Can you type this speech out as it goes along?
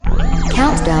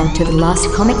countdown to the last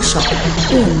comic shop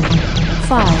in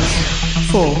 5,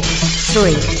 4,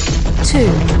 3, 2,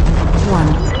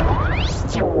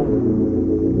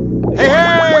 1.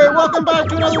 Hey, welcome back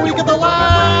to another week at the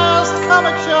Last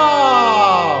Comic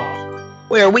Shop,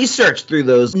 where we search through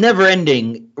those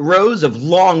never-ending rows of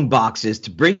long boxes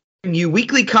to bring you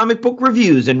weekly comic book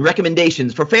reviews and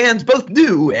recommendations for fans both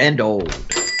new and old.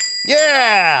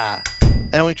 Yeah!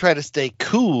 And we try to stay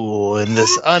cool in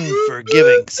this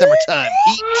unforgiving summertime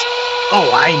heat. Oh,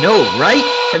 I know, right?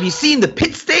 Have you seen the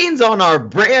pit stains on our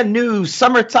brand new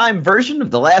summertime version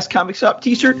of the Last Comic Shop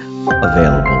t-shirt?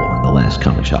 Available on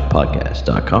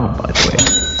thelastcomicshoppodcast.com, by the way.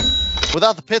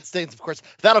 Without the pit stains, of course,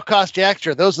 that'll cost you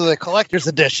extra. Those are the collector's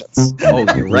editions. Oh,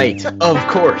 you're right. Of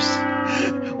course.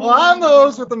 Well, I'm the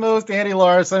host with the most, Andy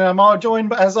Larson. I'm all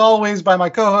joined, as always, by my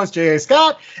co-host, J.A.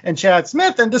 Scott and Chad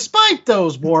Smith. And despite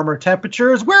those warmer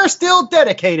temperatures, we're still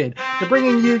dedicated to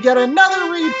bringing you yet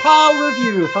another Read Pile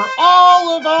review for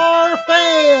all of our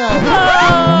fans.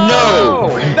 No!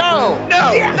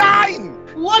 Nine!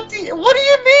 What do you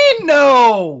mean,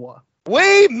 no?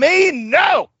 We mean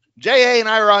no! J.A. and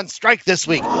I are on strike this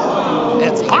week.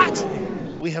 It's hot.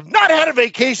 We have not had a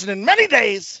vacation in many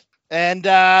days. And,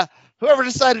 whoever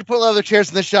decided to put leather chairs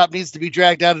in the shop needs to be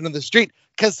dragged out into the street,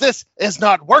 because this is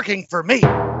not working for me.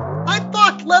 I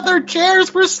thought leather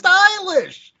chairs were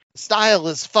stylish. Style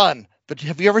is fun, but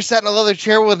have you ever sat in a leather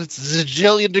chair when it's a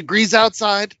zillion degrees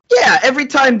outside? Yeah, every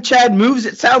time Chad moves,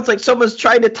 it sounds like someone's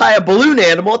trying to tie a balloon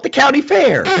animal at the county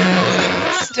fair.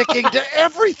 Sticking to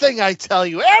everything, I tell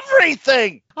you,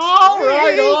 everything! All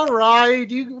right.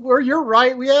 You're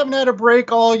right. We haven't had a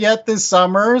break all yet this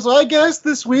summer, so I guess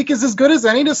this week is as good as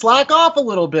any to slack off a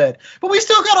little bit. But we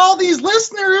still got all these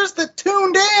listeners that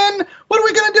tuned in. What are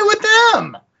we going to do with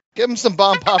them? Give them some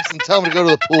bomb pops and tell them to go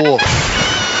to the pool.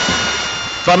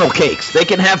 Funnel cakes. They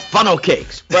can have funnel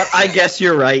cakes. But I guess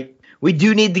you're right. We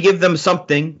do need to give them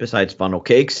something besides funnel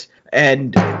cakes.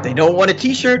 And they don't want a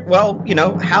t-shirt. Well,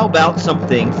 how about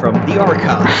something from the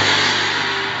archive?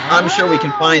 I'm sure we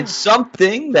can find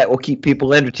something that will keep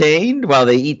people entertained while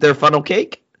they eat their funnel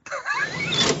cake.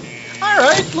 All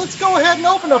right, let's go ahead and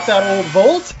open up that old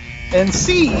vault and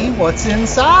see what's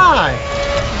inside.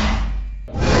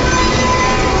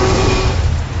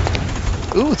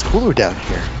 Ooh, it's cooler down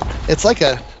here. It's like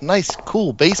a nice,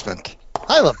 cool basement.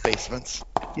 I love basements.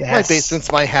 Yes. My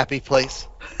basement's my happy place.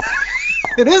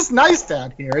 It is nice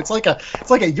down here. It's like a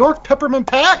York peppermint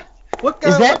patty.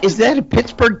 Is that a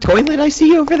Pittsburgh toilet I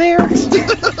see over there?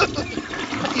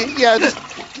 Yeah,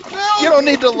 you don't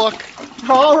need to look.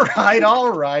 All right.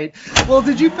 Well,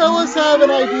 did you fellas have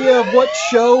an idea of what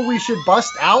show we should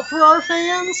bust out for our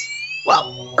fans?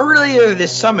 Well, earlier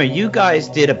this summer, you guys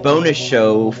did a bonus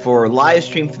show for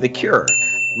Livestream for the Cure,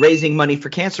 raising money for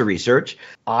cancer research.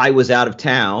 I was out of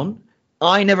town.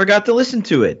 I never got to listen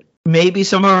to it. Maybe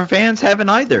some of our fans haven't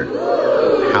either.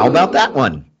 How about that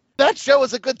one? That show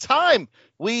was a good time.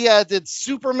 We did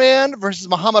Superman versus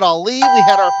Muhammad Ali. We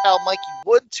had our pal Mikey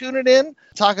Wood tuning in,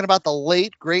 talking about the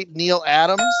late, great Neil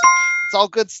Adams. It's all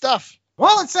good stuff.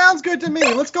 Well, it sounds good to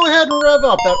me. Let's go ahead and rev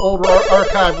up that old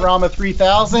archive Rama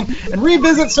 3000 and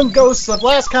revisit some ghosts of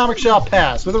Last Comic Shop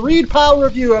past with a Read Pile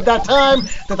review of that time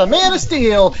that the Man of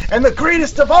Steel and the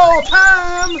greatest of all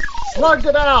time slugged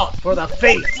it out for the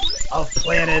fate of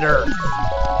planet Earth.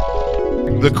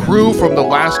 The crew from the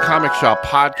Last Comic Shop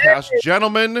podcast.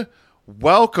 Gentlemen,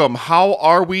 welcome. How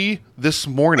are we this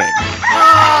morning?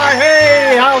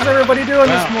 Hey, how's everybody doing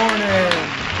this morning?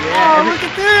 Yeah, look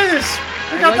at this.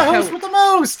 We got the host with the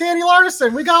most, Andy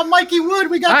Larson. We got Mikey Wood.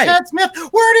 We got Chad Smith.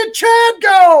 Where did Chad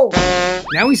go?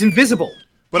 Now he's invisible.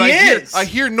 But I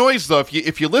hear noise, though,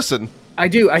 if you listen. I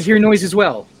do. I hear noise as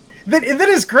well. That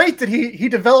is great that he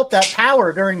developed that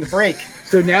power during the break.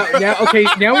 So now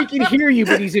we can hear you,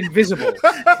 but he's invisible.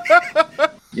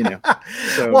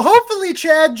 So. Well, hopefully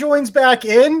Chad joins back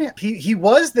in. He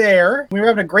was there. We were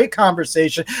having a great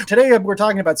conversation. Today we're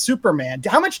talking about Superman.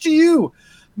 How much do you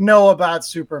know about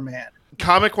Superman?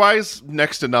 Comic-wise,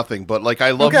 next to nothing. But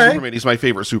I love Superman. He's my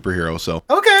favorite superhero. So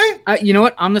okay. You know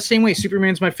what? I'm the same way.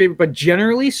 Superman's my favorite, but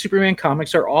generally Superman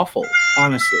comics are awful.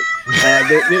 Honestly,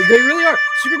 they really are.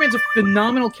 Superman's a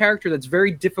phenomenal character that's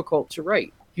very difficult to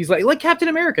write. He's like Captain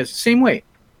America, same way.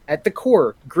 At the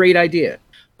core, great idea,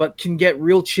 but can get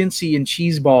real chintzy and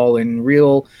cheeseball and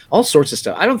real all sorts of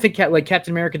stuff. I don't think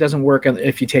Captain America doesn't work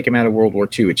if you take him out of World War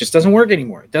II. It just doesn't work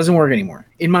anymore. It doesn't work anymore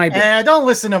in my opinion. Don't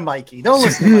listen to Mikey. Don't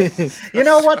listen to Mikey. You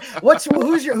know what?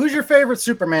 Who's your favorite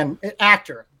Superman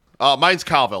actor? Mine's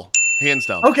Cavill, hands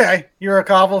down. Okay, you're a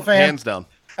Cavill fan. Hands down.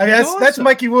 I mean, that's awesome.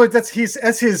 Mikey Woods. That's his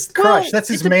crush. Well, That's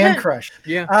his it man depends. crush.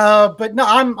 Yeah. But no,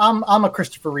 I'm a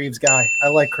Christopher Reeves guy. I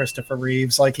like Christopher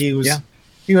Reeves. Like he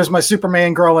was my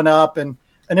Superman growing up, and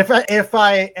if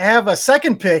I have a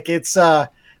second pick, it's I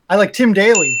like Tim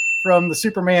Daly from the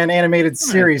Superman animated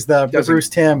series, the Bruce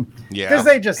Timm. Yeah. Because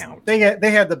they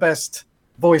had the best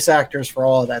voice actors for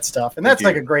all of that stuff, and that's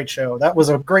like a great show. That was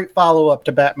a great follow up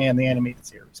to Batman the animated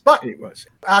series. But It was.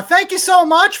 thank you so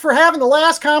much for having the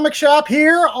Last Comic Shop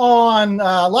here on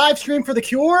live stream for The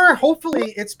Cure.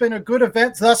 Hopefully, it's been a good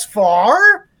event thus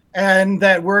far, and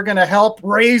that we're going to help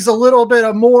raise a little bit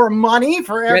of more money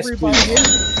for Yes, everybody.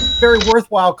 please. Very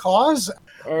worthwhile cause.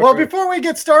 Well, before we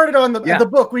get started on the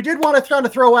book, we did want to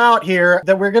throw out here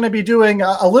that we're going to be doing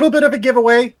a little bit of a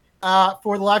giveaway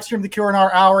for the live stream The Cure in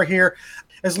our hour here.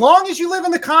 As long as you live in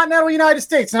the continental United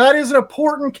States. Now, that is an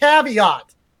important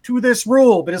caveat to this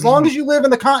rule, but as long as you live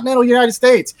in the continental United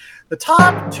States, the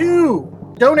top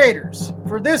 2 donators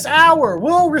for this hour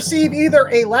will receive either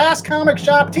a Last Comic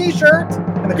Shop t-shirt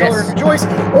in the color of your choice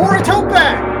or a tote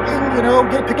bag.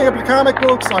 Picking up your comic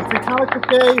books on Free Comic Book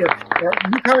Day or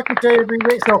New Comic Book Day every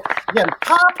week. So, again,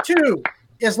 top 2.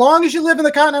 As long as you live in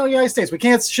the continental United States, we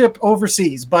can't ship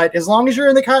overseas, but as long as you're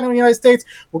in the continental United States,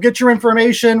 we'll get your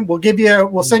information.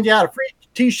 We'll send you out a free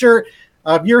t-shirt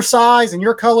of your size and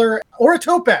your color, or a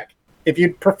tote bag if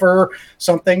you'd prefer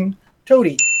something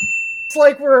toady. It's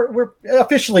like we're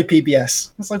officially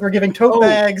PBS. It's like we're giving tote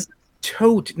bags.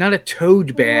 Tote, not a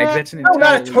toad bag. That's an not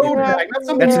a entirely toad different- bag. That's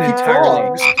something That's an you keep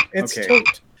entirely frogs. It's okay.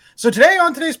 tote. So today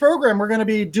on today's program, we're going to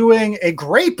be doing a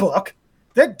great book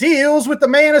that deals with the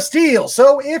Man of Steel.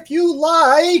 So if you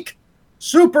like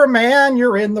Superman,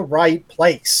 you're in the right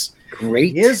place.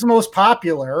 Great. He is the most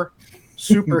popular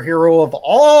superhero of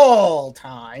all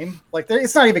time. Like,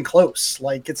 it's not even close.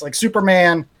 Like, it's like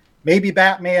Superman, maybe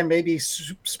Batman, maybe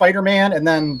Spider-Man, and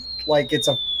then like it's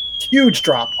a huge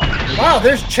drop off. Wow,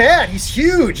 there's Chad. He's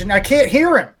huge, and I can't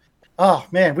hear him. Oh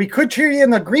man, we could cheer you in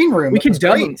the green room. We It could was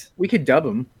dub great. him. We could dub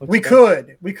him. We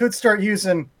could start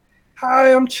using.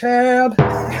 Hi, I'm Chad.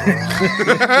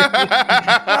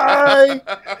 Hi,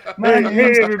 my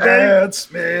name's Chad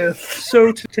Smith.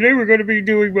 So today we're going to be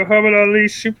doing Muhammad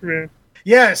Ali's Superman.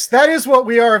 Yes, that is what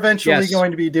we are eventually going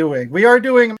to be doing. We are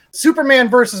doing Superman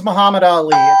versus Muhammad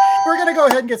Ali. We're going to go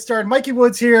ahead and get started. Mikey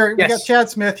Woods here. We got Chad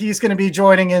Smith. He's going to be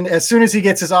joining in as soon as he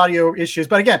gets his audio issues.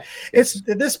 But again,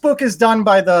 this book is done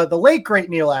by the late, great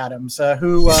Neil Adams,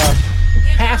 who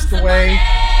passed away.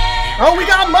 Oh, we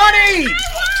got money!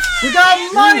 We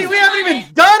got money. We haven't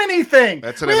even done anything.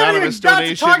 That's an anonymous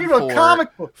donation talking about for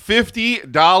comic book.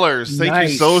 $50. Thank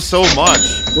you so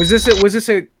much. Was this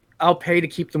a I'll pay to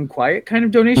keep them quiet kind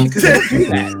of donation? Because we'll do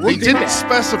that. They didn't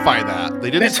specify that. They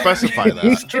didn't specify that.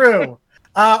 It's true.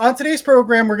 On today's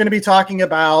program, we're going to be talking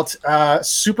about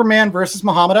Superman versus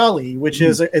Muhammad Ali, which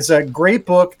is a great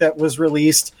book that was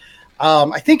released.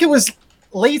 I think it was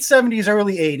late 70s,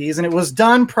 early 80s, and it was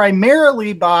done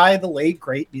primarily by the late,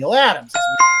 great Neil Adams.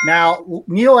 Now,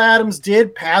 Neil Adams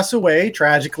did pass away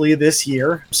tragically this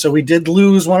year, so we did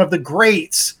lose one of the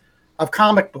greats of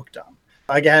comic bookdom.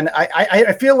 Again,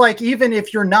 I feel like even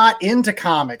if you're not into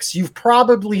comics, you've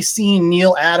probably seen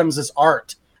Neil Adams'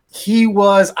 art. He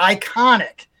was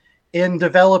iconic in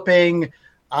developing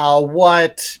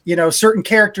what certain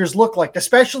characters look like,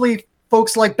 especially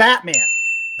folks like Batman.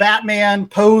 Batman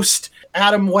post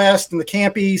Adam West and the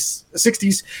campy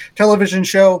 60s television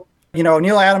show.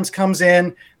 Neil Adams comes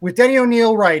in with Denny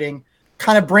O'Neil writing,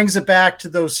 kind of brings it back to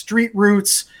those street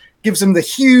roots, gives him the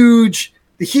huge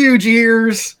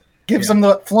ears, gives him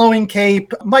the flowing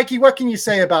cape. Mikey, what can you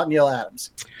say about Neil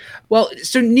Adams? Well,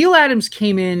 so Neil Adams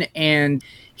came in and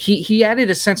he added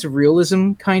a sense of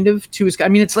realism kind of to his. I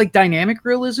mean, it's like dynamic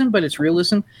realism, but it's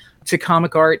realism to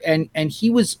comic art, and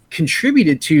he was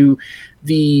contributed to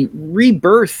the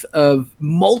rebirth of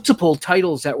multiple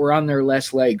titles that were on their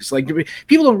last legs. Like,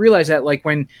 people don't realize that, like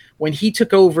when he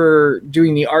took over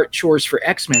doing the art chores for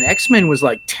X-Men was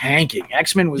like tanking.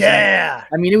 X-Men was like,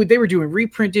 I mean, they were doing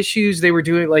reprint issues. They were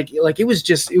doing like it was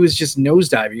just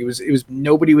nosediving. It was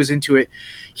nobody was into it.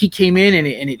 He came in and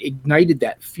it ignited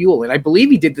that fuel. And I believe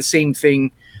he did the same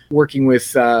thing working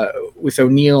with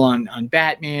O'Neil on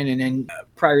Batman, and then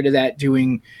prior to that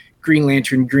doing Green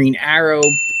Lantern, Green Arrow.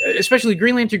 Especially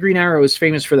Green Lantern, Green Arrow is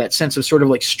famous for that sense of sort of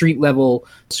like street level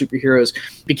superheroes.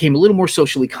 Became a little more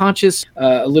socially conscious,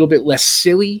 a little bit less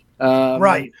silly.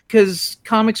 Right. Because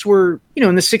comics were,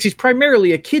 in the 60s,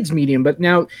 primarily a kid's medium. But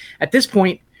now at this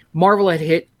point, Marvel had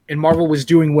hit, and Marvel was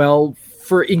doing well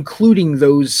for including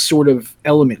those sort of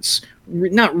elements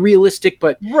not realistic,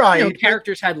 but Right.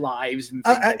 characters had lives and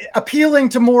things like that. appealing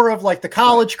to more of like the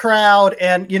college crowd,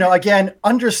 and again,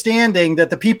 understanding that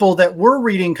the people that were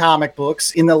reading comic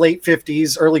books in the late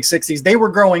 50s, early 60s, they were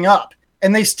growing up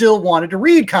and they still wanted to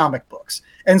read comic books.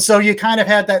 And so you kind of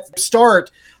had that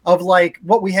start of like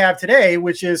what we have today,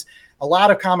 which is a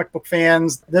lot of comic book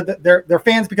fans. They're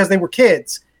fans because they were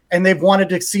kids and they've wanted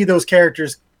to see those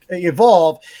characters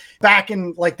evolve. Back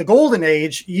in like the golden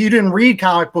age, you didn't read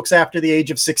comic books after the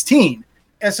age of 16.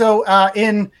 And so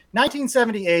in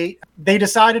 1978, they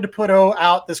decided to put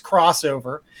out this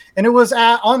crossover. And it was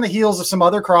on the heels of some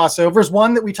other crossovers.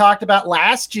 One that we talked about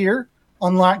last year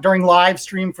during live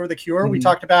stream for The Cure. We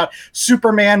talked about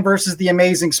Superman versus the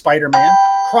Amazing Spider-Man.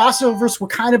 Crossovers were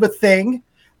kind of a thing.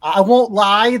 I won't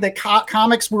lie that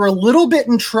comics were a little bit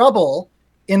in trouble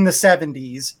in the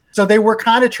 70s. So they were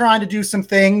kind of trying to do some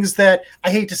things that,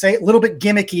 I hate to say it, a little bit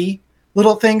gimmicky,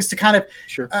 little things to kind of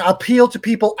appeal to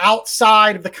people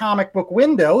outside of the comic book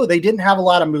window. They didn't have a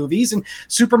lot of movies, and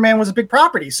Superman was a big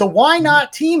property. So why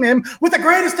not team him with the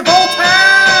greatest of all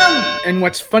time? And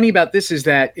what's funny about this is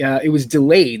that it was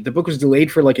delayed. The book was delayed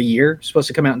for like a year, supposed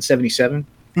to come out in 77.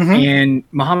 And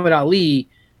Muhammad Ali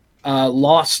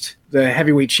lost the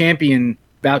heavyweight champion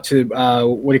bout to,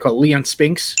 Leon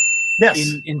Spinks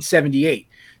in 78.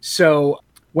 So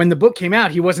when the book came out,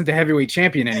 he wasn't the heavyweight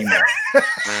champion anymore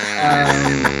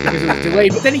because it was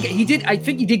delayed. But then he did. I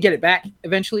think he did get it back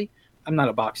eventually. I'm not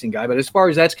a boxing guy, but as far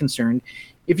as that's concerned,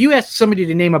 if you ask somebody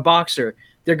to name a boxer,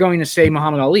 they're going to say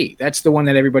Muhammad Ali. That's the one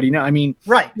that everybody knows. I mean,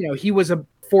 right? He was a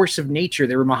force of nature.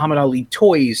 There were Muhammad Ali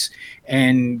toys,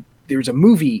 and there was a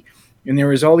movie, and there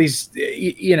was all these,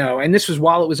 and this was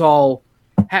while it was all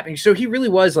happening. So he really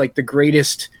was like the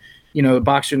greatest. The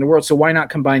boxer in the world. So why not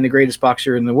combine the greatest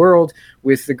boxer in the world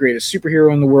with the greatest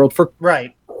superhero in the world for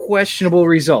questionable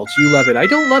results? You love it. I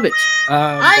don't love it.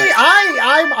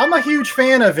 I'm a huge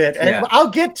fan of it, and I'll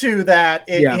get to that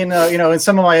in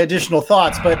some of my additional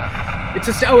thoughts. But it's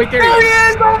there he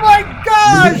is! Oh my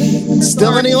gosh!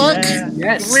 Still any luck?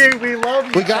 Yes. We love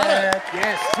you. We got it.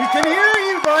 Yes. We can hear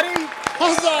you, buddy.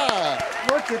 Huzzah!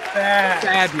 Look at that.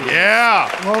 Fabulous.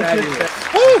 Yeah. Look at that.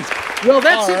 Woo! Well,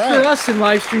 that's it for us in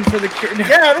live stream for the Cure.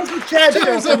 Yeah, this is Chad.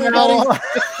 Cheers, everybody.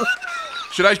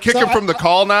 Should I kick him from the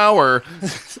call now, or?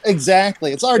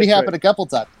 Exactly. It's already happened a couple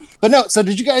times. But no, so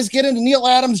did you guys get into Neil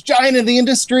Adams, giant in the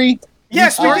industry?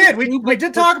 Yes, we did. We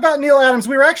did talk about Neil Adams.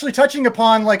 We were actually touching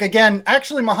upon,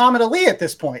 Muhammad Ali at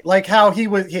this point. Like how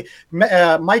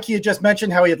Mikey had just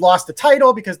mentioned how he had lost the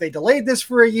title because they delayed this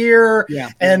for a year. Yeah.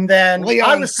 And then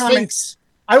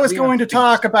I was Leon going to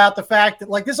talk about the fact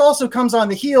that this also comes on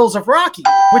the heels of Rocky,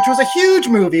 which was a huge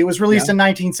movie. It was released in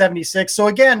 1976. So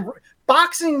again,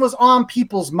 boxing was on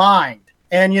people's mind.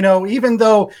 And, even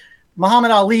though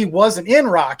Muhammad Ali wasn't in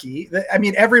Rocky,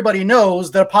 everybody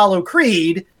knows that Apollo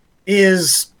Creed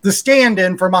is the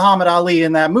stand-in for Muhammad Ali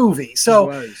in that movie.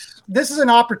 So this is an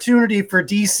opportunity for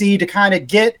DC to kind of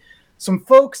get some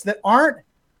folks that aren't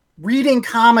reading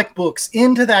comic books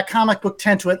into that comic book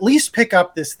tent to at least pick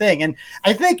up this thing. And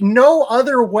I think no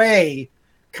other way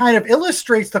kind of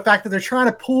illustrates the fact that they're trying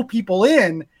to pull people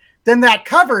in than that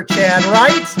cover, Chad,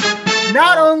 right?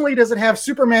 Not only does it have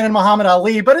Superman and Muhammad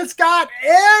Ali, but it's got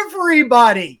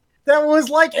everybody that was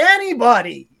like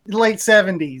anybody in the late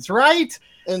 70s, right?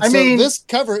 And this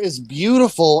cover is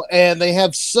beautiful, and they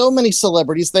have so many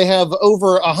celebrities. They have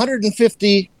over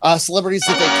 150 celebrities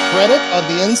that they credit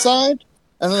on the inside.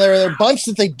 And then there are a bunch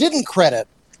that they didn't credit.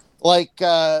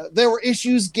 There were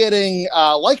issues getting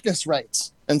likeness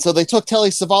rights. And so they took Telly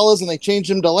Savalas and they changed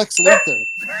him to Lex Luthor.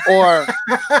 Or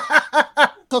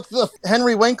took the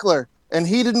Henry Winkler, and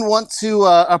he didn't want to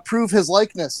approve his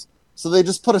likeness. So they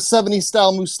just put a 70s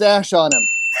style mustache on him.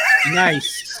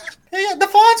 Nice. Yeah, the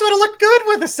Fonz would have looked good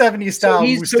with a 70s style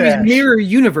mustache. So he's Mirror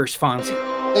Universe Fonzie.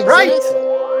 Exactly. Right.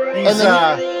 And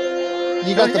then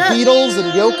you got the Beatles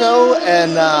and Yoko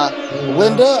and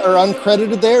Linda are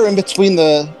uncredited there in between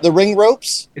the ring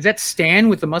ropes. Is that Stan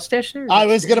with the mustache there? I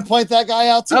was going to point that guy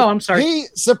out too. Oh, I'm sorry. He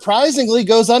surprisingly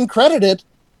goes uncredited.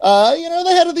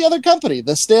 The head of the other company,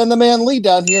 the Stan the Man Lee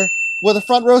down here with a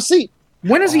front row seat.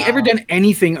 When has he ever done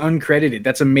anything uncredited?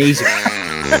 That's amazing.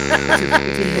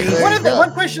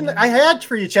 One question that I had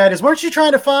for you, Chad, is weren't you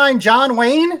trying to find John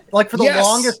Wayne for the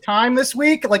longest time this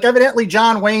week? Evidently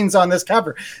John Wayne's on this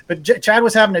cover, but Chad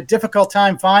was having a difficult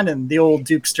time finding the old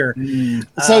Dukester.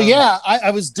 So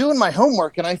I was doing my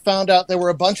homework and I found out there were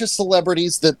a bunch of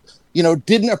celebrities that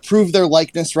didn't approve their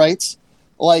likeness rights.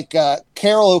 Like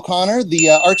Carol O'Connor, the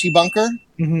Archie Bunker,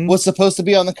 was supposed to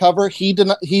be on the cover. He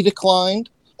declined.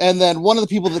 And then one of the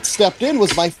people that stepped in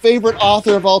was my favorite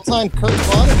author of all time, Kurt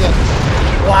Vonnegut.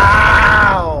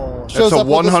 Wow! That's a up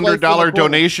with his wife in the $100 corner.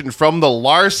 donation from the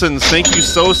Larsons. Thank you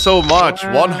so much.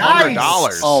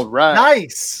 $100. All right.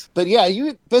 Nice. But yeah,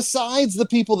 you besides the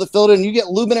people that filled in, you get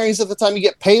luminaries at the time. You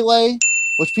get Pele,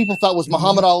 which people thought was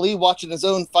Muhammad Ali watching his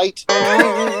own fight.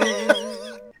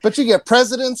 But you get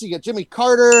presidents, you get Jimmy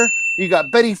Carter, you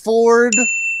got Betty Ford.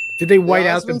 Did they white out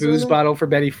the husbands booze in it? bottle for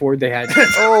Betty Ford? They had.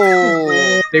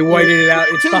 Oh, They whited it out.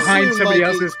 It's Too behind soon, somebody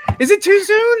Mikey. else's. Is it too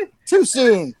soon? too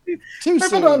soon. Too People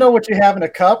soon. don't know what you have in a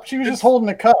cup. She was just holding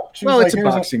a cup. She Well, was it's a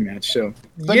 "Here's boxing match, so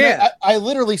But yeah. no, I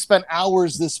literally spent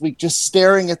hours this week just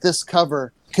staring at this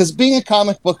cover because being a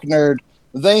comic book nerd,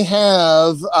 they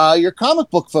have your comic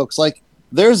book folks. Like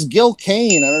there's Gil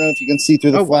Kane. I don't know if you can see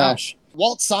through the Oh, wow. flash.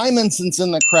 Walt Simonson's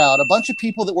in the crowd. A bunch of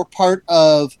people that were part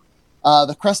of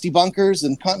the Krusty Bunkers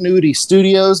and Continuity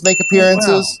Studios make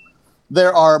appearances.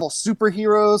 There are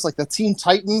superheroes like the Teen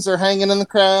Titans are hanging in the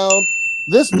crowd.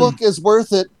 This book is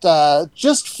worth it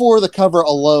just for the cover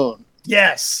alone.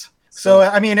 Yes. So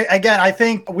I mean, again, I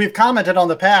think we've commented on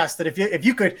the past that if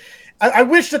you could, I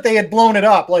wish that they had blown it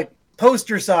up like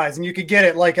poster size, and you could get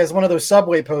it like as one of those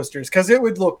Subway posters because it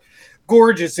would look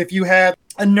gorgeous if you had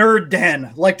a nerd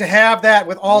den, like to have that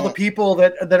with all the people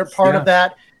that are part of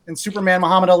that, and Superman,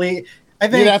 Muhammad Ali. I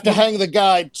think You'd have to hang the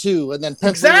guide too, and then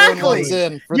pencil your own exactly. ones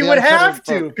in. For You the would uncovered have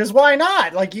to, part. because why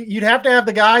not? Like you'd have to have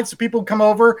the guide so people come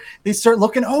over. They start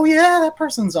looking. Oh yeah, that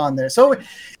person's on there. So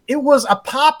it was a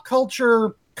pop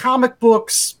culture comic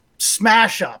books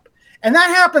smash up, and that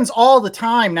happens all the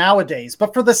time nowadays.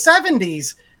 But for the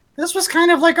 70s, this was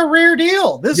kind of like a rare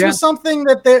deal. This was something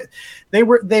that they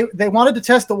wanted to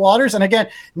test the waters. And again,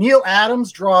 Neil Adams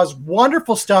draws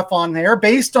wonderful stuff on there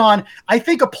based on, I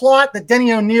think, a plot that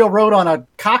Denny O'Neil wrote on a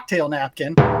cocktail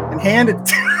napkin and handed.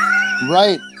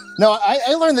 Right. No,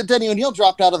 I learned that Denny O'Neil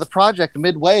dropped out of the project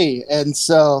midway, and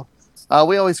so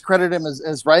we always credit him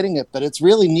as writing it, but it's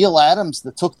really Neil Adams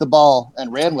that took the ball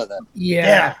and ran with it.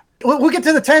 Yeah. We'll get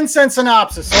to the 10-cent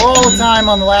synopsis. So all the time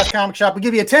on the Last Comic Shop, we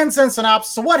give you a 10-cent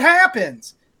synopsis. So what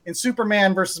happens in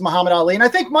Superman versus Muhammad Ali? And I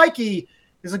think Mikey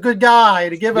is a good guy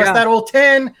to give us that old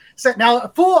 10-cent. Now,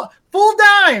 full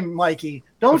dime, Mikey.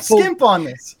 Don't skimp on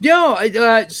this. No,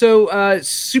 so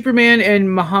Superman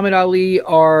and Muhammad Ali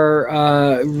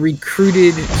are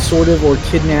recruited, sort of, or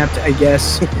kidnapped, I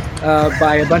guess,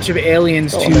 by a bunch of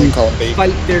aliens to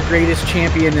fight their greatest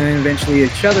champion and then eventually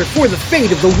each other for the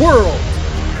fate of the world.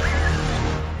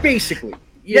 Basically.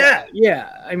 Yeah.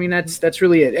 I mean, that's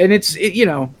really it. And it's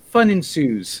fun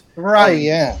ensues. Right. Oh,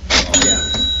 yeah.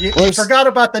 You forgot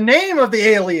about the name of the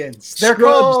aliens. They're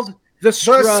Scrubs. called The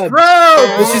Scrubs.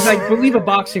 Which is, I believe, a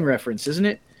boxing reference, isn't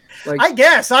it? Like, I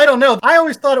guess. I don't know. I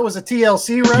always thought it was a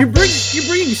TLC reference. You're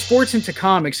bringing sports into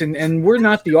comics, and we're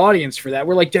not the audience for that.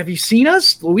 We're like, have you seen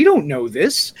us? Well, we don't know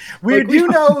this. We do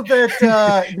know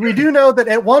that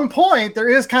at one point there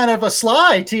is kind of a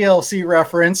sly TLC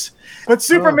reference, but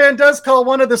Superman does call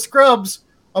one of the Scrubs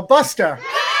a Buster.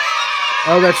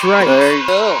 Oh, that's right. There you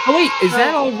go. Oh wait, is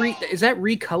that all? Is that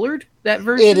recolored? That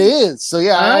version? It is. So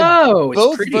yeah, I had it's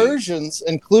both pretty. versions,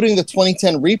 including the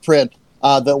 2010 reprint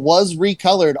that was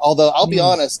recolored. Although I'll be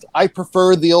honest, I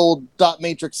prefer the old dot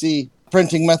matrixy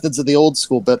printing methods of the old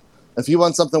school. But if you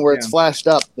want something where it's flashed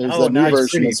up, there's a new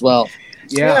version as well.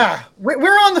 Yeah. We're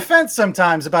on the fence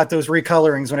sometimes about those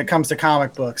recolorings when it comes to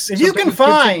comic books. If you can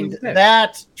find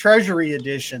that Treasury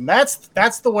edition, that's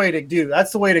the way to do.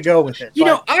 That's the way to go with it.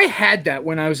 I had that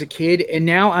when I was a kid, and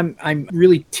now I'm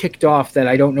really ticked off that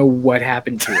I don't know what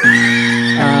happened to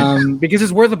it because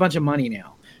it's worth a bunch of money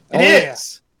now. It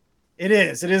is. It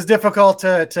is difficult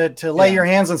to lay your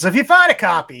hands on. So if you find a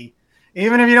copy,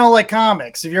 even if you don't like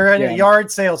comics, if you're at a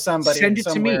yard sale, send it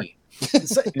to me.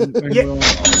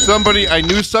 I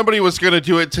knew somebody was going to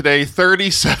do it today.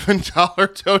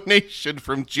 $37 donation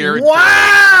from Jared.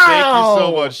 Wow! Thank you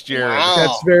so much, Jared. Wow.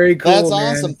 That's very cool. That's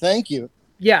man. awesome. Thank you.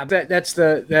 Yeah,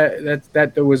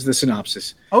 that was the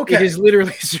synopsis. Okay. It is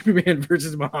literally Superman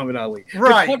versus Muhammad Ali.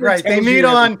 Right. They meet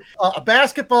on a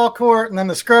basketball court, and then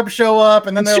the Scrubs show up,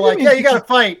 and then they're like, "Yeah, you got to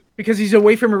fight." Because he's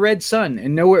away from a red sun,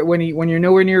 and nowhere when you're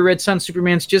nowhere near a red sun,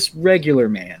 Superman's just regular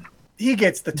man. He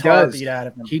gets the tar beat out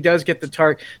of him. He does get the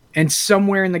tar, and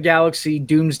somewhere in the galaxy,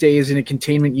 Doomsday is in a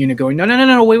containment unit going,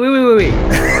 no, wait. Wait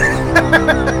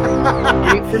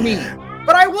for me.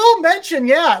 But I will mention,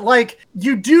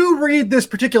 you do read this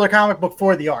particular comic book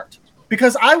for the art.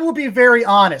 Because I will be very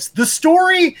honest. The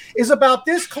story is about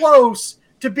this close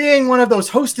to being one of those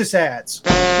Hostess ads.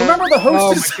 Remember the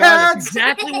Hostess ads? That's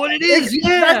exactly what it is.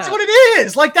 Yeah. That's what it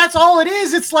is. Like, that's all it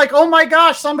is. It's like, oh my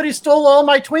gosh, somebody stole all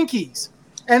my Twinkies.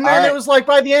 And then it was like,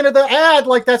 by the end of the ad,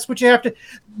 like, that's what you have to.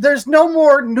 There's no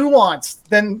more nuance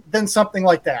than something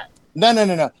like that.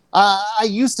 No. I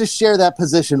used to share that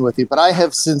position with you, but I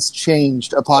have since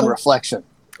changed upon reflection.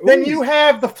 Then you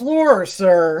have the floor,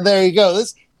 sir. There you go.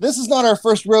 This is not our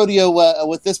first rodeo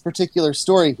with this particular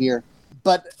story here.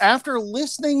 But after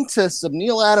listening to some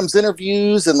Neil Adams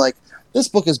interviews and this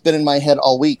book has been in my head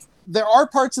all week, there are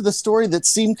parts of the story that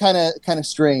seem kind of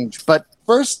strange. But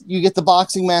first, you get the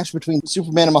boxing match between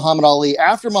Superman and Muhammad Ali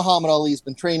after Muhammad Ali has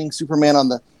been training Superman on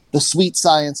the sweet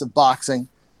science of boxing.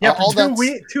 Yeah, for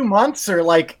 2 months or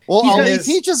Ali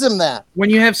teaches him that. When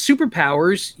you have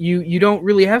superpowers, you don't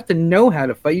really have to know how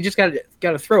to fight. You just got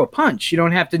to throw a punch. You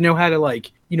don't have to know how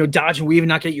to dodge and weave and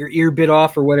not get your ear bit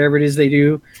off or whatever it is they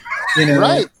do.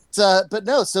 Right. But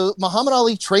no, so Muhammad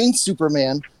Ali trains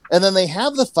Superman, and then they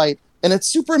have the fight, and it's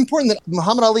super important that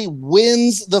Muhammad Ali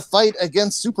wins the fight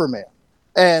against Superman.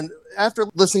 And after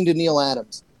listening to Neil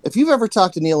Adams, if you've ever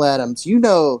talked to Neil Adams, you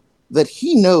know that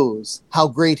he knows how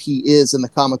great he is in the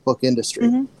comic book industry.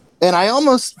 Mm-hmm. And I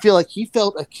almost feel like he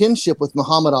felt a kinship with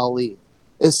Muhammad Ali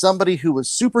as somebody who was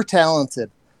super talented.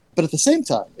 But at the same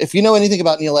time, if you know anything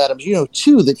about Neil Adams, you know,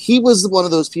 too, that he was one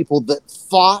of those people that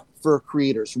fought for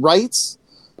creators' rights.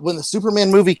 When the Superman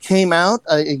movie came out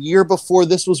a year before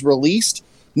this was released,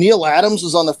 Neil Adams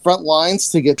was on the front lines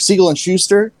to get Siegel and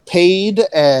Schuster paid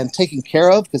and taken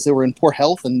care of because they were in poor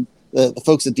health, and the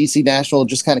folks at DC National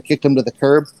just kind of kicked him to the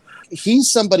curb.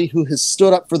 He's somebody who has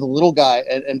stood up for the little guy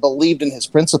and believed in his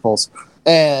principles.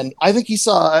 And I think he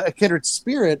saw a kindred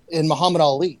spirit in Muhammad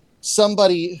Ali,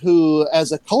 somebody who,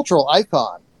 as a cultural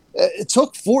icon, it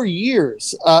took 4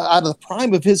 years out of the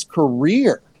prime of his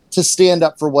career to stand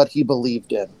up for what he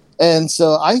believed in. And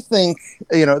so I think,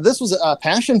 this was a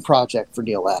passion project for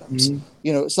Neil Adams,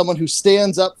 someone who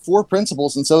stands up for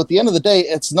principles. And so at the end of the day,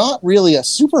 it's not really a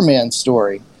Superman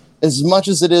story as much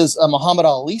as it is a Muhammad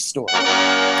Ali story.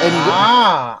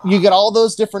 And you get all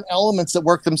those different elements that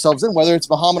work themselves in, whether it's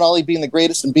Muhammad Ali being the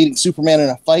greatest and beating Superman in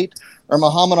a fight, or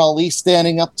Muhammad Ali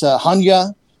standing up to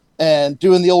Hanya and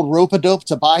doing the old rope-a-dope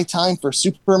to buy time for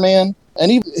Superman,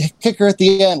 and even kicker at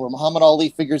the end where Muhammad Ali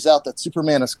figures out that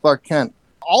Superman is Clark Kent.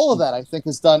 All of that, I think,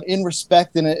 is done in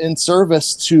respect and in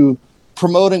service to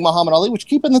promoting Muhammad Ali, which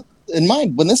keep in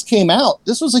mind, when this came out,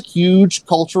 this was a huge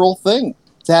cultural thing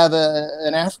to have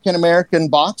an African-American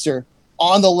boxer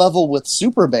on the level with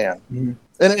Superman. Mm-hmm.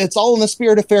 And it's all in the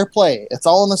spirit of fair play. It's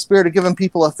all in the spirit of giving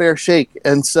people a fair shake.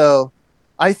 And so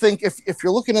I think if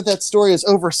you're looking at that story as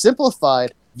oversimplified,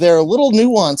 there are little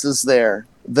nuances there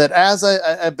that as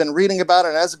I've been reading about it,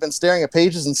 and as I've been staring at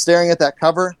pages and staring at that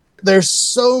cover, there's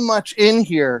so much in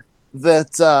here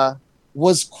that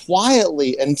was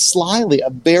quietly and slyly a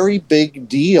very big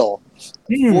deal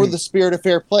for the spirit of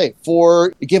fair play,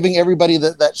 for giving everybody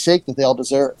that shake that they all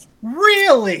deserve.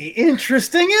 Really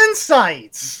interesting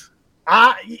insights.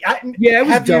 It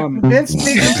was dumb. You convinced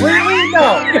me completely?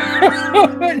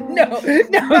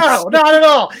 No, not at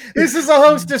all. This is a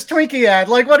Hostess Twinkie ad.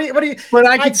 What do you? But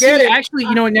I can see it. Actually,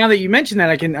 now that you mention that,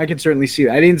 I can certainly see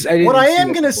that. I didn't. What I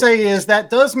am going to say is that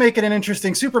does make it an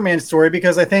interesting Superman story,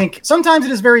 because I think sometimes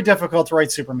it is very difficult to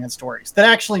write Superman stories that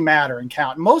actually matter and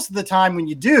count. Most of the time, when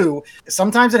you do,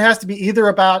 sometimes it has to be either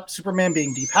about Superman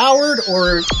being depowered,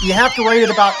 or you have to write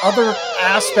it about other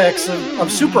aspects of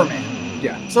Superman.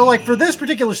 Yeah. So, for this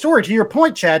particular story, to your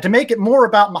point, Chad, to make it more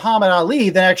about Muhammad Ali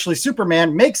than actually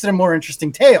Superman makes it a more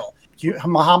interesting tale.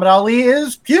 Muhammad Ali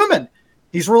is human.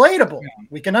 He's relatable. Yeah.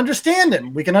 We can understand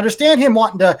him. We can understand him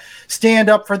wanting to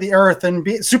stand up for the earth,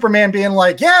 and Superman being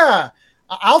like, yeah,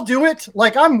 I'll do it.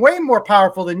 I'm way more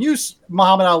powerful than you,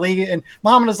 Muhammad Ali. And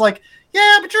Muhammad is like,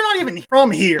 yeah, but you're not even from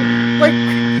here.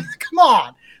 Come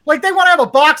on. They want to have a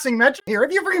boxing match here.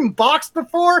 Have you ever even boxed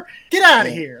before? Get out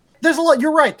of here. There's a lot.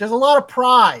 You're right. There's a lot of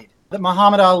pride that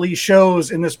Muhammad Ali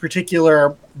shows in this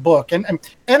particular book, and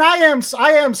I am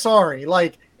sorry.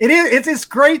 It's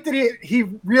great that he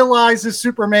realizes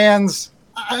Superman's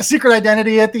secret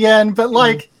identity at the end, but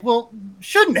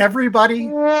shouldn't everybody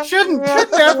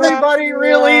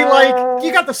really?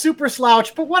 You got the super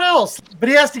slouch, but what else? But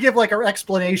he has to give an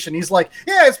explanation. He's like,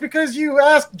 yeah, it's because you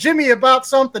asked Jimmy about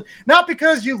something, not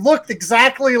because you looked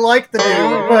exactly like the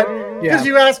dude, but because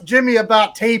you asked Jimmy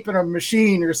about tape in a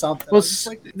machine or something. Well,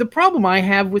 the problem I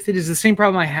have with it is the same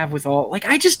problem I have with all.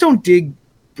 I just don't dig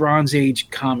Bronze Age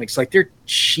comics. They're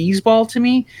cheeseball to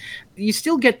me. You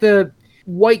still get the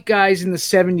white guys in the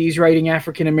 70s writing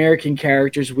African American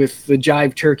characters with the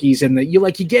jive turkeys, and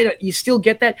you still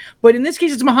get that. But in this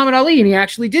case, it's Muhammad Ali, and he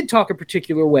actually did talk a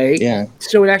particular way. Yeah.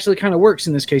 So it actually kind of works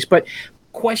in this case. But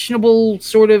questionable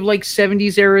sort of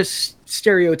 70s era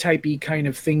stereotypy kind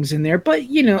of things in there, but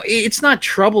it's not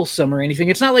troublesome or anything.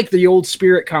 It's not like the old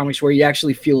Spirit comics where you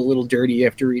actually feel a little dirty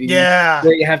after reading them,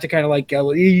 where you have to kind of like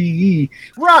go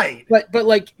right. But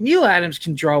like Neil Adams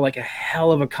can draw like a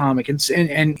hell of a comic,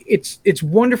 and it's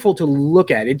wonderful to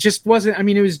look at. It just wasn't, I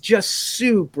mean, it was just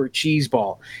super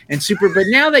cheeseball and super, but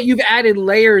now that you've added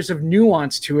layers of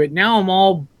nuance to it, now I'm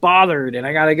all bothered and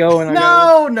I gotta go and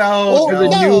for the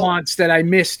nuance that I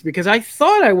missed, because I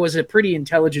thought I was a pretty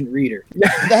intelligent reader.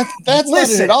 That's not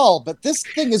it at all, but this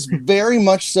thing is very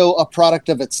much so a product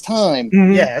of its time.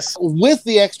 Mm-hmm. Yes. With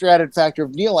the extra added factor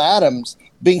of Neil Adams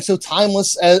being so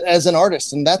timeless as an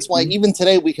artist. And that's why even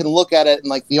today we can look at it and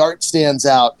like the art stands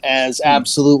out as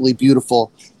absolutely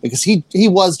beautiful, because he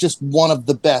was just one of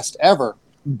the best ever.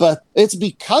 But it's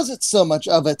because it's so much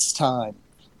of its time.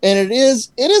 And it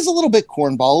is a little bit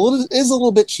cornball, it is a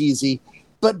little bit cheesy,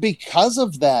 but because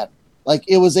of that, like,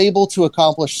 it was able to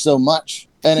accomplish so much.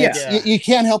 And you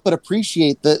can't help but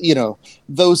appreciate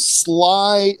those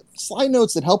sly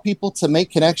notes that help people to make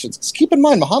connections. 'Cause keep in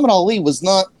mind, Muhammad Ali was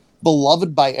not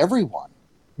beloved by everyone.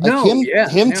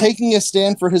 Like him taking a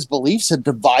stand for his beliefs had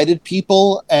divided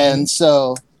people, and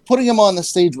so putting him on the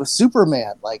stage with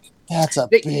Superman, like, that's a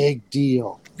big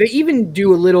deal. They even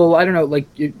do a little, I don't know, like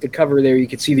the cover there, you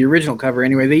could see the original cover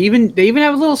anyway. They even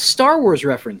have a little Star Wars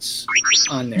reference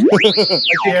on there.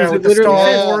 With the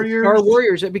Star Warriors. Star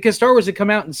Warriors, because Star Wars had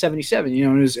come out in 1977, it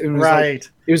was right.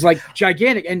 Like, it was like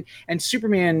gigantic. And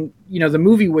Superman, the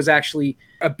movie was actually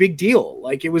a big deal.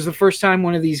 Like, it was the first time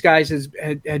one of these guys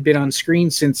had been on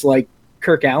screen since like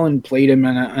Kirk Allen played him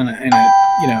in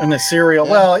a serial.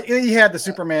 Well, he had the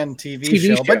Superman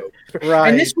TV show. But right.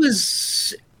 And this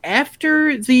was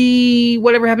after the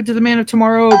Whatever Happened to the Man of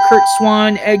Tomorrow, Kurt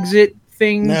Swan exit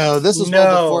thing. No, this was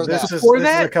before that. This is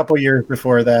a couple years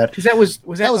before that. Because that was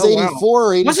 84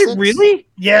 or 86. Was it really?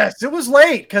 Yes, it was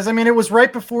late. Because I mean, it was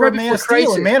right before Man of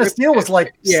Steel. And Man of Steel was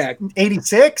like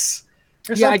 86.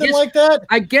 Or something like that.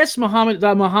 I guess the Muhammad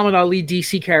Ali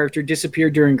DC character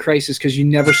disappeared during Crisis because you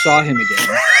never saw him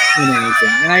again in anything.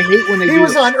 And I hate when they do. He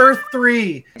was on Earth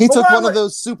 3. He took one of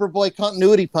those Superboy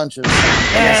continuity punches.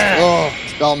 Yeah. Oh,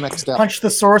 it's all mixed up. Punch the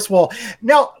source wall.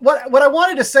 Now, what I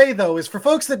wanted to say though is for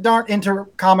folks that aren't into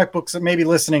comic books that may be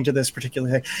listening to this particular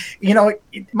thing,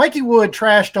 Mikey Wood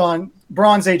trashed on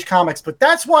Bronze Age comics, but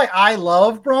that's why I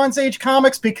love Bronze Age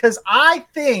comics, because I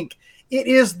think it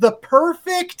is the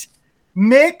perfect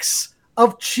mix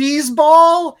of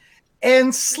cheeseball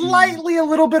and slightly a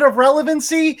little bit of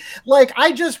relevancy. Like,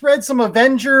 I just read some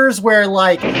Avengers where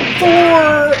like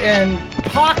Thor and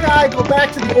Hawkeye go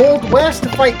back to the Old West to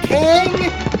fight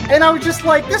Kang, and I was just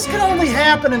like, this can only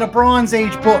happen in a Bronze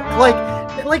Age book.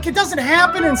 Like it doesn't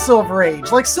happen in Silver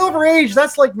Age. Like Silver Age,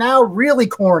 that's like now really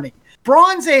corny.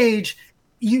 Bronze Age,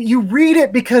 you read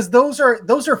it because those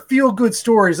are feel-good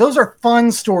stories. Those are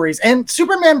fun stories. And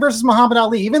Superman versus Muhammad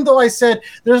Ali, even though I said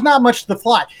there's not much to the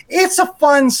plot, it's a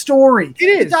fun story. It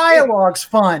is. The dialogue's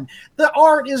fun. The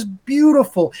art is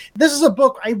beautiful. This is a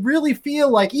book I really feel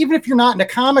like, even if you're not into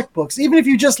comic books, even if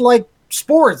you just like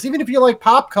sports, even if you like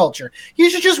pop culture, you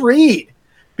should just read,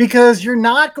 because you're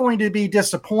not going to be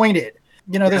disappointed.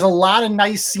 There's a lot of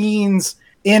nice scenes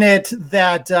in it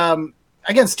that,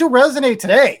 again, still resonate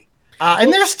today.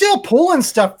 And they're still pulling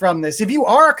stuff from this. If you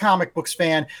are a comic books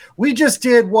fan, we just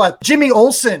did Jimmy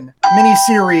Olsen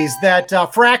miniseries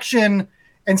that Fraction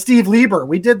and Steve Lieber.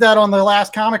 We did that on the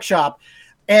last Comic Shop.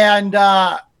 And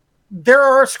there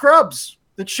are scrubs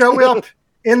that show up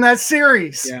in that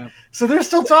series. Yeah. So they're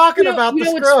still talking about the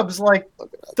scrubs like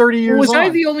 30 years Was on. I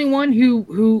the only one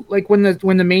who like when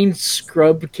the main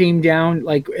scrub came down,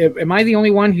 like, am I the only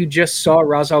one who just saw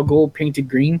Ra's al Ghul painted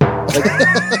green? Like,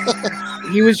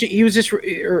 he was just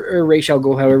or Ra's al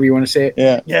Ghul, however you want to say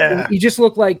it. Yeah. He just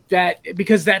looked like that,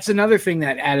 because that's another thing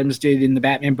that Adams did in the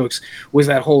Batman books, was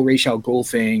that whole Ra's al Ghul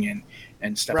thing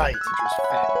and stuff. Right.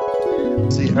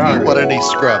 See, you want any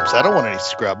scrubs? I don't want any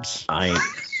scrubs.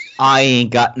 I ain't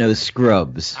got no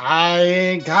scrubs. I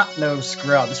ain't got no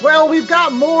scrubs. Well, we've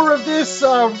got more of this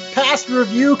past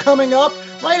review coming up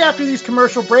right after these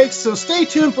commercial breaks, so stay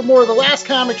tuned for more of The Last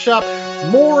Comic Shop,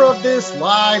 more of this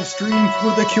live stream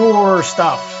for the Cure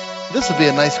stuff. This would be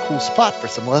a nice, cool spot for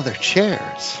some leather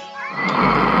chairs.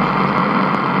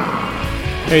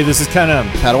 Hey, this is Ken M.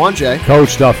 Padawan J.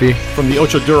 Coach Duffy from the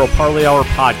Ocho Duro Parlay Hour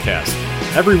podcast.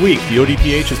 Every week, the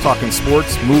ODPH is talking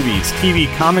sports, movies, TV,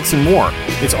 comics, and more.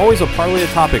 It's always a parlay of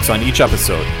topics on each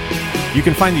episode. You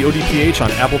can find the ODPH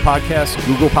on Apple Podcasts,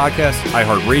 Google Podcasts,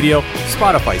 iHeartRadio,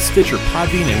 Spotify, Stitcher,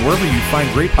 Podbean, and wherever you find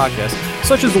great podcasts,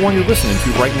 such as the one you're listening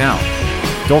to right now.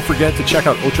 Don't forget to check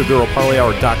out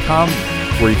OchoDuroParlayHour.com,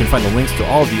 where you can find the links to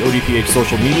all of the ODPH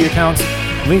social media accounts,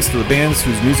 Links to the bands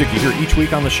whose music you hear each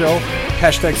week on the show,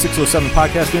 hashtag 607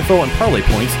 podcast info, and parlay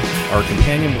points are a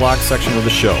companion blog section of the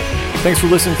show. Thanks for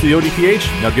listening to the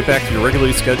ODPH. Now get back to your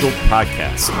regularly scheduled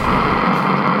podcast.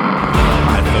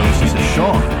 Hi, folks. This is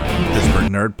Sean,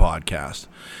 Pittsburgh Nerd Podcast.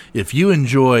 If you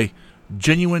enjoy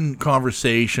genuine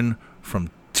conversation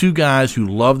from two guys who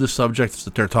love the subjects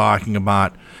that they're talking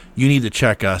about, you need to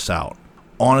check us out.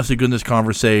 Honest to goodness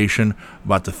conversation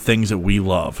about the things that we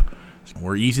love.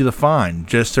 We're easy to find.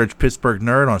 Just search Pittsburgh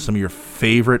Nerd on some of your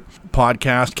favorite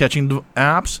podcast catching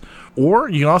apps, or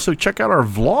you can also check out our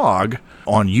vlog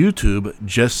on YouTube.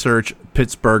 Just search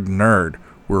Pittsburgh Nerd.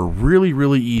 We're really,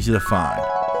 really easy to find.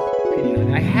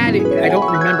 I had it. I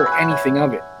don't remember anything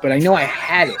of it, but I know I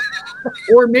had it.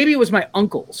 Or maybe it was my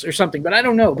uncle's or something, but I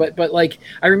don't know. But like,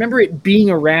 I remember it being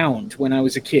around when I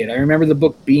was a kid. I remember the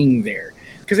book being there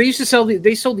because they used to sell.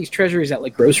 They sold these treasuries at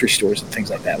like grocery stores and things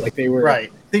like that. Like they were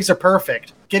right. These are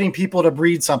perfect. Getting people to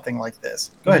read something like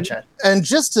this. Go ahead, Chad. And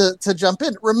just to jump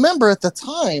in, remember at the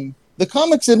time, the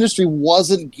comics industry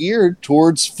wasn't geared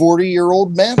towards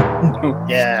 40-year-old men.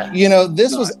 Yeah. You know,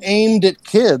 this was aimed at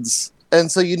kids. And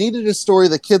so you needed a story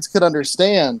that kids could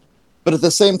understand. But at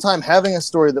the same time, having a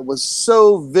story that was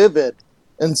so vivid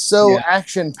and so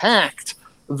action-packed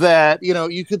that, you know,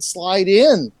 you could slide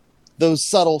in those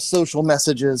subtle social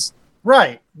messages.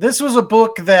 Right. This was a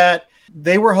book that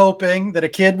they were hoping that a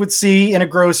kid would see in a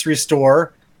grocery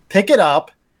store, pick it up,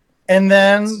 and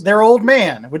then their old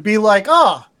man would be like,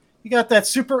 oh, you got that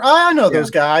super, I know those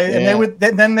guys. Yeah.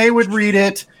 And then they would read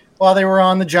it while they were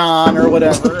on the John or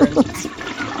whatever.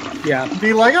 And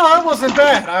be like, oh, that wasn't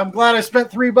bad. I'm glad I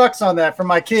spent $3 on that for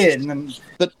my kid.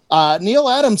 But Neil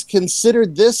Adams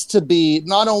considered this to be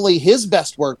not only his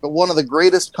best work, but one of the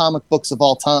greatest comic books of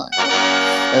all time.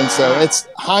 And so it's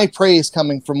high praise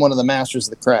coming from one of the masters of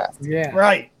the craft. Yeah.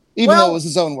 Right. Even though it was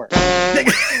his own work.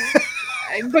 But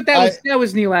that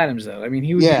was Neil Adams, though. I mean,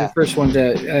 he was the first one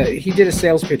to. He did a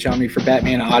sales pitch on me for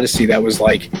Batman Odyssey. That was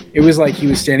like, it was like he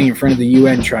was standing in front of the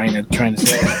UN trying to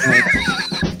say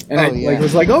it. And I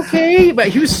was like, okay, but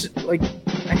he was like,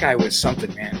 that guy was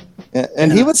something, man. Yeah,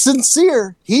 and he was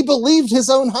sincere. He believed his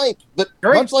own hype. But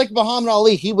much like Muhammad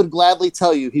Ali, he would gladly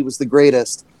tell you he was the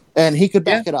greatest, and he could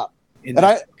back it up. And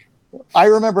I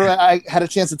remember I had a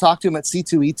chance to talk to him at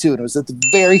C2E2, and it was at the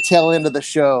very tail end of the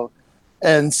show.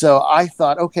 And so I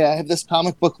thought, okay, I have this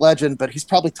comic book legend, but he's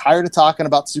probably tired of talking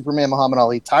about Superman Muhammad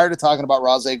Ali, tired of talking about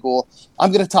Ra's al Ghul.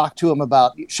 I'm going to talk to him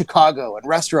about Chicago and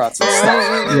restaurants and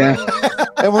stuff. Yeah.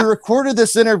 And we recorded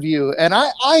this interview, and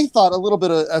I thought a little bit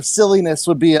of silliness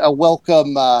would be a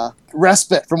welcome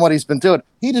respite from what he's been doing.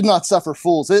 He did not suffer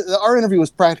fools. Our interview was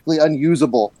practically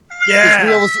unusable. Yeah,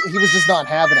 he was just not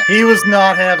having it. He was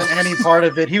not having any part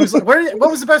of it. He was like, what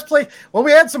was the best place? Well,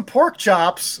 we had some pork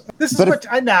chops. This is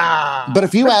But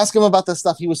if you ask him about the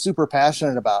stuff he was super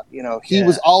passionate about, you know, he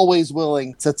was always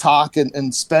willing to talk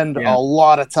and spend a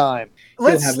lot of time.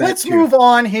 Let's move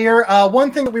on here.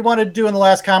 One thing that we wanted to do in the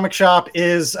last comic shop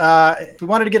is we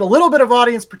wanted to get a little bit of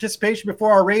audience participation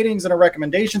before our ratings and our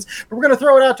recommendations, but we're going to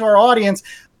throw it out to our audience.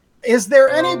 Is there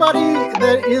anybody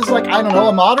that is like, I don't know,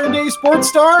 a modern day sports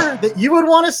star that you would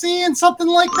want to see in something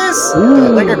like this?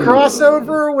 Like a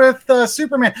crossover with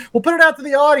Superman? We'll put it out to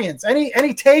the audience.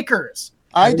 Any takers?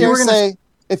 I dare say,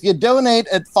 if you donate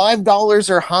at $5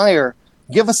 or higher,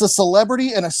 give us a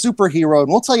celebrity and a superhero,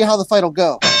 and we'll tell you how the fight will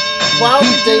go.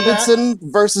 Pete Davidson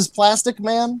versus Plastic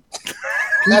Man?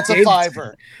 That's a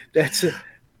 $5. That's it.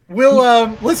 We'll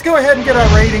let's go ahead and get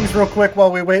our ratings real quick while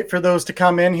we wait for those to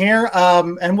come in here.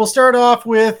 And we'll start off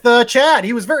with Chad.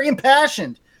 He was very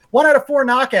impassioned. 1 out of 4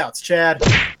 knockouts, Chad.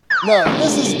 No,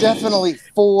 this is definitely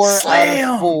 4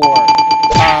 out of 4.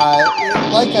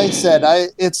 Like I said,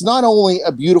 it's not only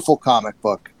a beautiful comic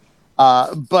book,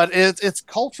 but it's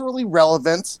culturally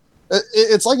relevant.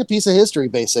 It's like a piece of history,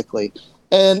 basically.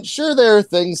 And sure, there are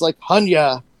things like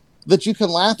Hunya that you can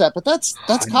laugh at, but that's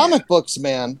comic books,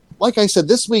 man. Like I said,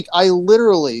 this week, I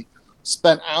literally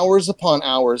spent hours upon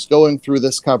hours going through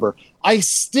this cover. I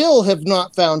still have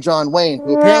not found John Wayne,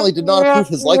 who apparently did not approve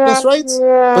his likeness rights,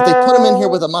 but they put him in here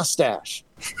with a mustache.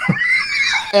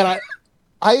 And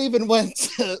I even went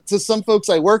to some folks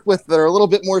I work with that are a little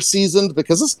bit more seasoned,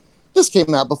 because this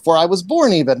came out before I was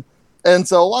born even. And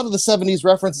so a lot of the 70s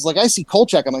references, like I see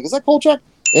Kolchak, I'm like, is that Kolchak?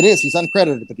 It is. He's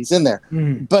uncredited, but he's in there.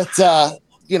 But,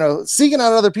 you know, seeking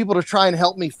out other people to try and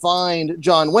help me find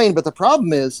John Wayne. But the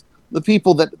problem is the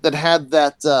people that had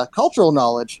that cultural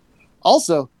knowledge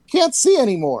also can't see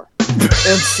anymore.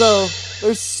 And so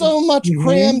there's so much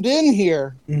crammed in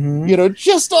here, you know,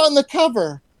 just on the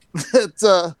cover.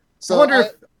 That,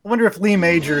 I wonder if Lee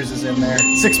Majors is in there.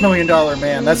 $6 Million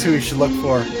Man. That's who you should look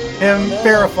for. him,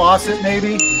 Farrah Fawcett,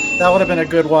 maybe. That would have been a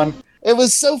good one. It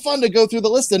was so fun to go through the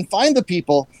list and find the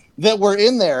people that were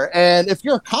in there. And if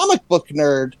you're a comic book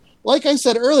nerd, like I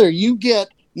said earlier, you get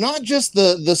not just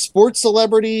the sports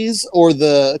celebrities or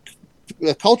the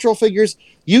cultural figures,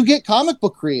 you get comic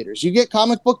book creators, you get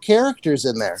comic book characters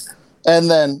in there.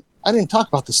 And then I didn't talk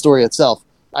about the story itself.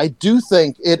 I do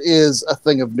think it is a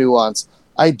thing of nuance.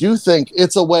 I do think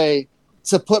it's a way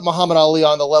to put Muhammad Ali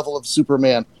on the level of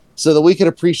Superman so that we can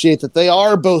appreciate that they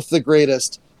are both the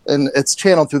greatest, and it's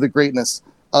channeled through the greatness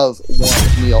of one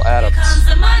Neil Adams.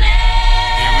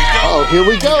 Oh, here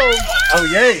we go. Oh,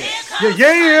 yeah.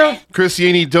 Yeah. Chris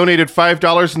Yaney donated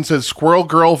 $5 and says Squirrel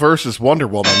Girl versus Wonder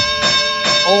Woman.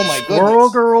 Oh, my goodness. Squirrel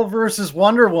Girl versus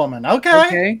Wonder Woman.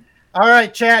 Okay. All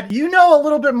right, Chad, you know a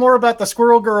little bit more about the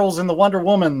Squirrel Girls and the Wonder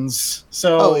Womans.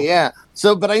 So. Oh, yeah.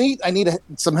 So, but I need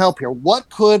some help here. What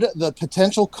could the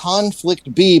potential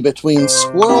conflict be between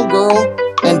Squirrel Girl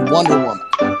and Wonder Woman?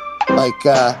 Like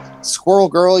Squirrel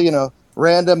Girl,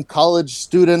 random college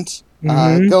student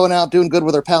going out doing good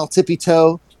with her pal Tippy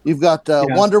Toe. You've got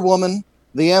Wonder Woman,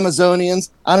 the Amazonians.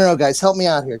 I don't know, guys. Help me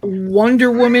out here.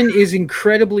 Wonder Woman is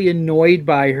incredibly annoyed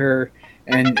by her,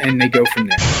 and they go from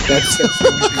there. That's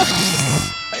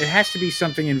it has to be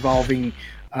something involving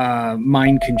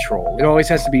mind control. It always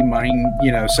has to be mind,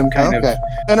 some kind of.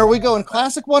 And are we going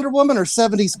classic Wonder Woman or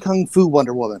 70s Kung Fu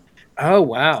Wonder Woman? Oh,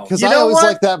 wow. Because I always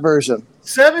like that version.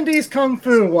 70s Kung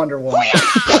Fu Wonder Woman.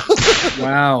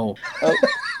 Wow.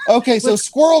 Okay, so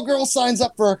Squirrel Girl signs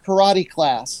up for a karate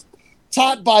class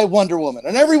taught by Wonder Woman.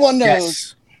 And everyone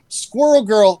knows Squirrel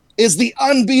Girl is the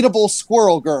unbeatable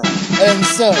Squirrel Girl. And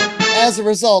so, as a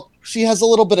result, she has a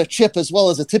little bit of chip as well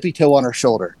as a tippy toe on her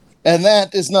shoulder. And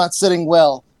that is not sitting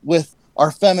well with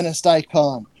our feminist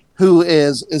icon who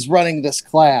is running this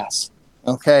class.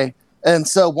 Okay? And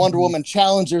so Wonder Woman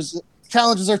challenges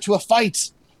her to a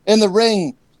fight in the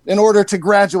ring in order to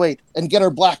graduate and get her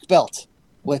black belt,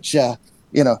 which, is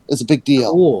a big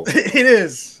deal. Cool. It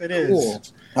is. Cool.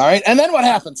 All right. And then what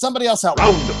happens? Somebody else help.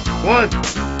 Round one.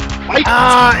 Fight.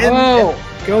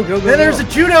 Go. Then there's a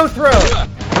judo throw.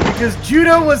 Because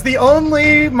judo was the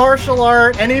only martial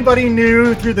art anybody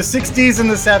knew through the 60s and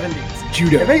the 70s.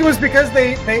 Judo. I think it was because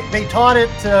they taught it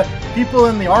to people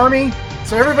in the army.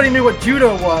 So everybody knew what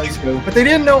judo was, but they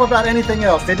didn't know about anything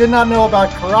else. They did not know about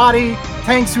karate,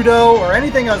 tang sudo, or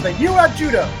anything else. They knew about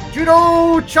judo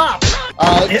chop.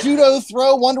 Judo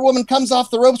throw. Wonder Woman comes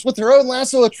off the ropes with her own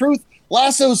lasso of truth.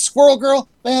 Lasso's Squirrel Girl.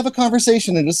 They have a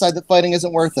conversation and decide that fighting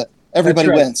isn't worth it. Everybody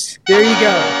wins. There you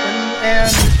go. And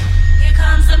Here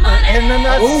comes the money. and then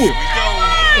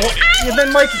and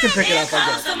then Mikey can pick it up, I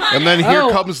guess. And then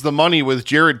here comes the money with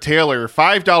Jared Taylor.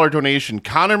 $5 donation.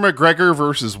 Conor McGregor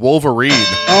versus Wolverine.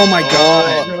 Oh my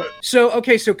God. So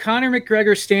Conor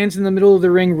McGregor stands in the middle of the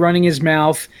ring running his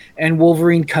mouth, and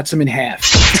Wolverine cuts him in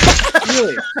half.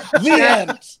 Really? The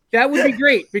end. That would be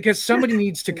great because somebody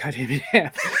needs to cut him in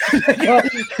half.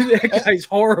 That guy's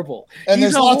horrible. And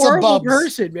He's there's a lots of horrible bubs.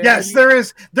 person, man. Yes, there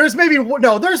is. There's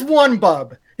there's one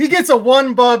bub. He gets a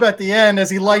one bub at the end as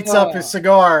he lights up his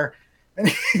cigar, and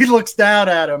he looks down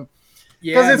at him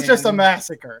because it's just a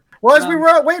massacre. Well, as we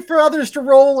wait for others to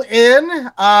roll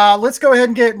in, let's go ahead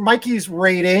and get Mikey's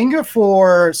rating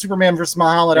for Superman vs.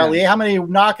 Muhammad Ali. How many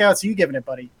knockouts are you giving it,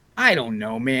 buddy? I don't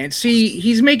know, man. See,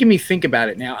 he's making me think about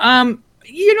it now. I'd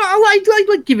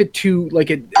give it like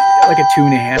a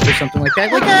 2.5 or something like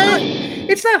that. Like,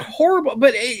 it's not horrible,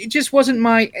 but it just wasn't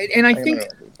my. And I think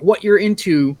what you're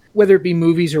into, whether it be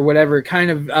movies or whatever,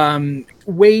 kind of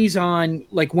weighs on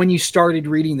like when you started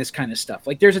reading this kind of stuff.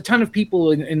 Like, there's a ton of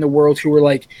people in the world who were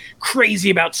like crazy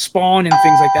about Spawn and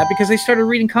things like that because they started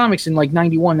reading comics in like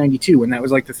 91, 92, and that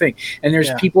was like the thing. And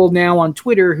there's people now on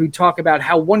Twitter who talk about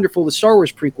how wonderful the Star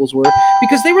Wars prequels were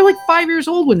because they were like 5 years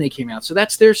old when they came out. So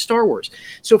that's their Star Wars.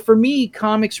 So for me,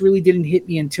 comics really didn't hit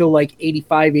me until like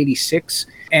 85, 86.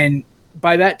 And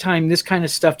by that time, this kind of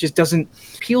stuff just doesn't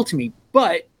appeal to me.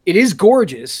 But it is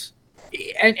gorgeous.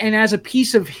 And as a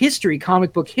piece of history,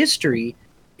 comic book history,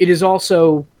 it is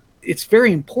also, it's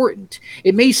very important.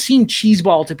 It may seem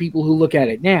cheeseball to people who look at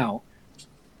it now,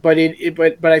 but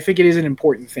I think it is an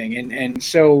important thing. And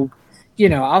so,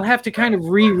 I'll have to kind of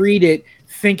reread it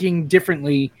thinking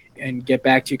differently and get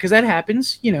back to you. 'Cause that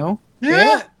happens,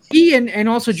 Yeah. He and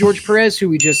also George Perez, who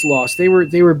we just lost, they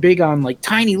were big on like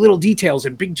tiny little details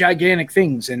and big gigantic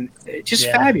things, and just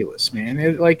fabulous, man.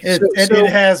 It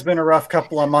has been a rough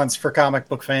couple of months for comic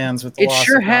book fans with the loss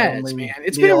sure of has, man.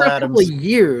 It's been a rough couple of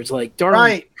years, like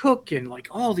Darwin Cook and like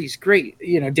all these great,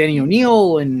 Danny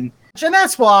O'Neill and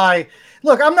that's why.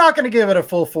 Look, I'm not going to give it a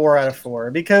full 4 out of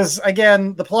 4 because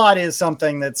again, the plot is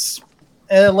something that's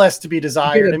less to be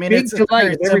desired. I mean, it's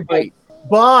very every simple, bite.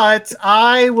 but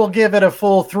I will give it a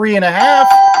full 3.5.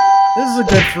 This is a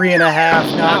good 3.5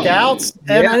 knockouts.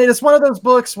 And it's one of those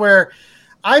books where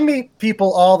I meet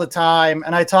people all the time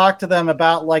and I talk to them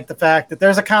about like the fact that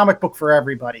there's a comic book for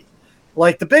everybody.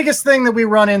 Like the biggest thing that we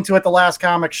run into at the Last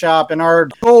Comic Shop and our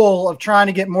goal of trying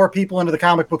to get more people into the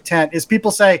comic book tent is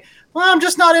people say, well, I'm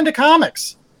just not into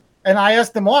comics. And I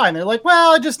ask them why. And they're like,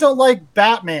 well, I just don't like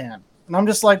Batman. And I'm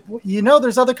just like, well, you know,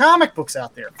 there's other comic books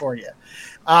out there for you.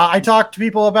 I talk to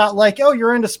people about like, oh,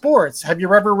 you're into sports. Have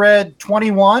you ever read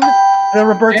 21, the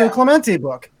Roberto Clemente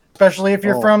book? Especially if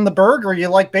you're from the Berg or you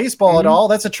like baseball at all.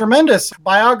 That's a tremendous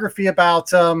biography about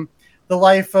the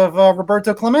life of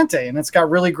Roberto Clemente. And it's got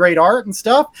really great art and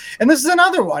stuff. And this is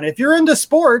another one. If you're into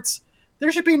sports,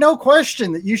 there should be no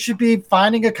question that you should be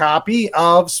finding a copy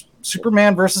of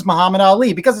Superman versus Muhammad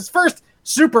Ali, because it's first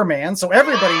Superman, so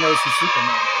everybody knows who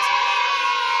Superman is.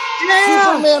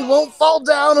 Yeah. Superman won't fall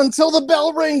down until the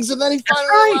bell rings, and then he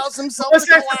finally allows himself to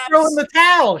collapse. To throw in the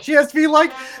towel. She has to be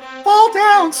like, fall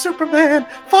down, Superman,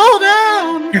 fall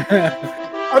down.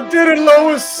 I did it,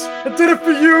 Lois. I did it for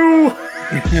you.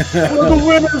 We're the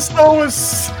winners,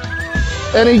 Lois.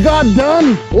 And he got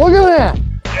done. Look at that.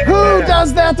 Who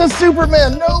does that to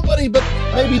Superman? Nobody, but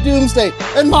maybe Doomsday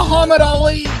and Muhammad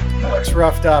Ali. It's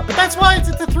roughed up, but that's why it's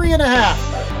at the 3.5.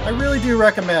 I really do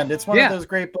recommend. It's one of those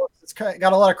great books. It's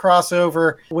got a lot of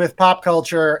crossover with pop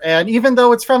culture, and even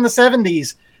though it's from the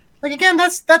 70s, like again,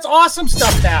 that's awesome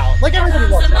stuff now. Like everybody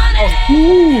loves that. Oh,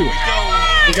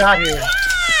 we got here.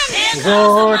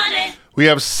 We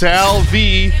have Sal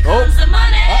V.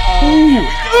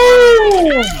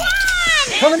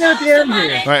 Coming in at the end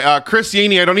here. All right, Chris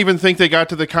Yaney, I don't even think they got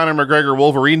to the Conor McGregor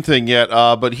Wolverine thing yet,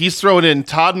 but he's throwing in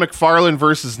Todd McFarlane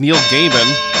versus Neil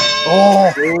Gaiman.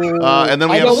 And then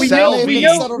we have Sal V.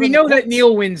 We know that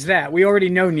Neil wins that. We already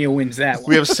know Neil wins that one.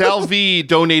 We have Sal V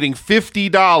donating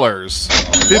 $50.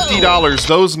 $50.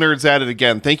 Those nerds at it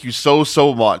again. Thank you so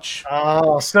much.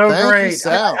 Oh, so great.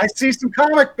 I see some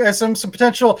some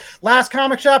potential Last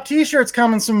Comic Shop t-shirts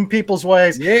coming some people's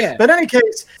ways. Yeah. But in any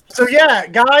case, so yeah,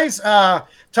 guys, Todd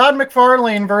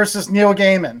McFarlane versus Neil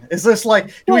Gaiman. Is this like,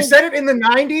 do we set it in the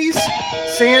 90s?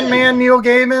 Sandman, Neil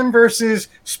Gaiman versus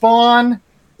Spawn?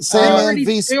 Sandman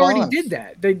v. Spawn. They already did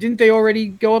that. Didn't they already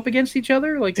go up against each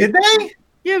other? Like, did they?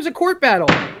 Yeah, it was a court battle.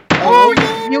 Oh,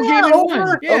 yeah. Neil Gaiman won.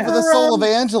 Over the soul of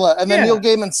Angela. And then Neil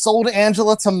Gaiman sold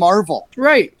Angela to Marvel.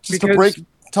 Right. Just to break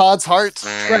Todd's heart.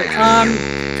 Right.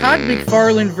 Todd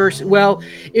McFarlane versus, well,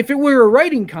 if it were a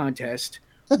writing contest,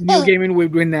 Neil Gaiman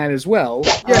would win that as well.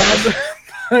 Yeah.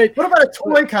 What about a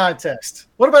toy contest?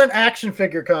 What about an action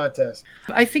figure contest?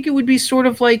 I think it would be sort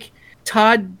of like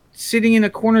Todd sitting in a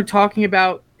corner talking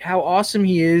about how awesome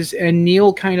he is, and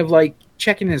Neil kind of like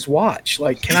checking his watch.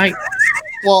 Like, can I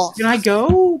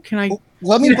go? Can I?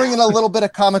 Let me bring in a little bit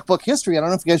of comic book history. I don't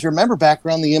know if you guys remember back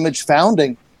around the Image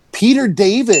founding, Peter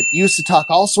David used to talk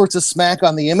all sorts of smack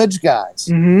on the Image guys.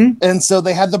 Mm-hmm. And so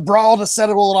they had the brawl to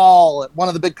settle it all at one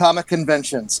of the big comic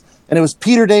conventions. And it was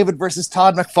Peter David versus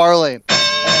Todd McFarlane.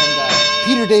 And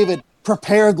Peter David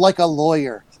prepared like a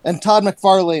lawyer, and Todd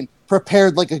McFarlane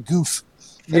prepared like a goof.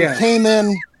 And came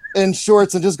in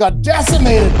shorts and just got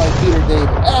decimated by Peter David.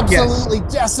 Absolutely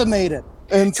decimated.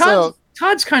 And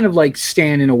Todd's kind of like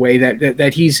Stan in a way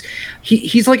that he's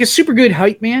like a super good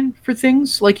hype man for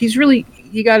things. Like he's really,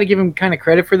 you got to give him kind of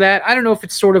credit for that. I don't know if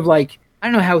it's sort of like, I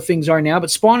don't know how things are now,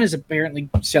 but Spawn is apparently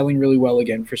selling really well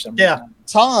again for some reason.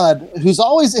 Todd, his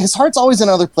heart's always in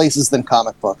other places than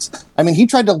comic books. I mean, he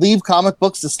tried to leave comic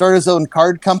books to start his own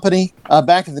card company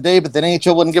back in the day, but then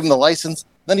NHL wouldn't give him the license.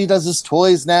 Then he does his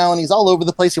toys now, and he's all over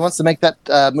the place. He wants to make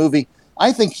that movie.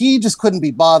 I think he just couldn't be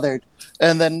bothered.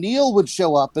 And then Neil would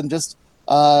show up and just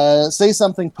say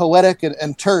something poetic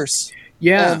and terse.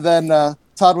 Yeah. And then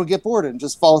Todd would get bored and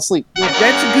just fall asleep.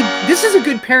 This is a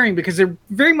good pairing because they're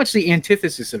very much the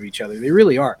antithesis of each other. They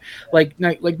really are. Like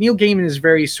Neil Gaiman is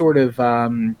very sort of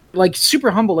like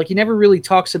super humble. Like he never really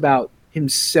talks about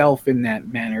himself in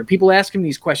that manner. People ask him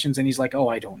these questions and he's like, oh,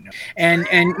 I don't know. And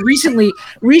recently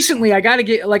I gotta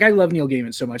get, like, I love Neil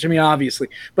Gaiman so much. I mean, obviously,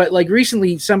 but like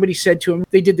recently somebody said to him,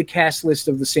 they did the cast list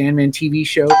of the Sandman TV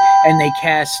show and they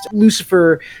cast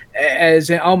Lucifer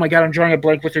as, oh my God, I'm drawing a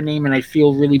blank with her name and I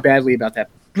feel really badly about that.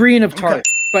 Brienne of Tarth. Okay.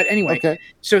 But anyway,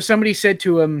 so somebody said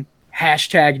to him,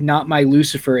 hashtag not my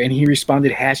Lucifer, and he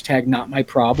responded hashtag not my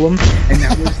problem, and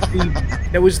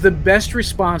that was the best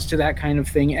response to that kind of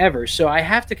thing ever. So I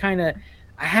have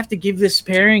to give this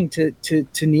pairing to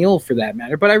Neil for that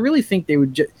matter, but I really think they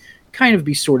would kind of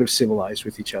be sort of civilized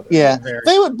with each other. Yeah,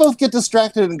 they would both get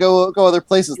distracted and go other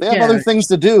places. They have other things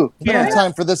to do. They don't have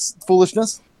time for this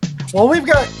foolishness. Well, we've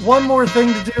got one more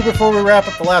thing to do before we wrap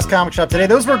up the last comic shop today.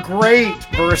 Those were great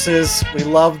verses. We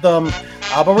love them.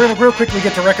 But we're going to real quickly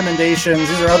get to recommendations.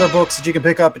 These are other books that you can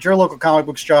pick up at your local comic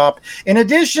book shop. In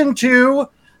addition to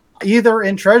either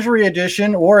in Treasury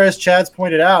Edition or, as Chad's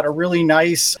pointed out, a really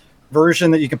nice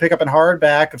version that you can pick up in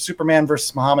hardback of Superman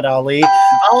versus Muhammad Ali.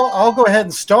 I'll go ahead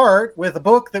and start with a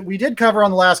book that we did cover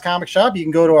on the last comic shop. You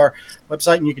can go to our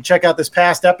website and you can check out this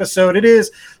past episode. It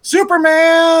is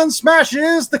Superman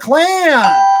Smashes the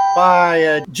Klan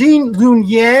by Gene Luen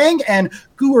Yang and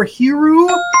Guahiru.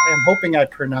 I'm hoping I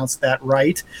pronounced that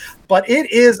right. But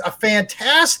it is a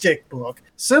fantastic book.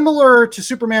 Similar to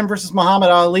Superman versus Muhammad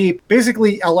Ali,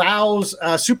 basically allows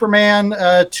Superman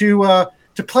to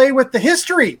play with the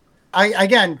history.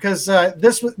 Because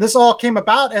this all came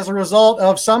about as a result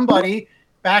of somebody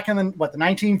back in the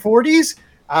 1940s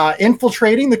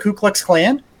infiltrating the Ku Klux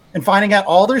Klan and finding out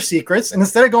all their secrets. And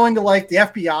instead of going to like the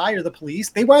FBI or the police,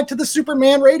 they went to the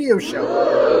Superman radio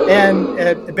show.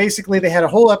 And basically they had a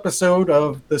whole episode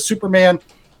of the Superman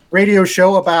radio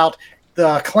show about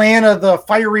the Klan of the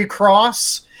Fiery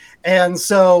Cross. And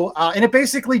so, and it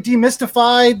basically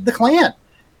demystified the Klan.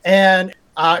 And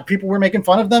people were making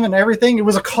fun of them and everything. It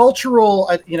was a cultural,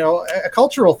 a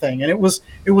cultural thing, and it was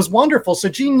wonderful. So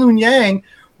Gene Luen Yang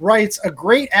writes a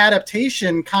great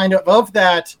adaptation kind of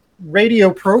that radio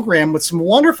program with some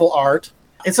wonderful art.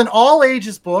 It's an all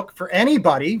ages book for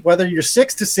anybody, whether you're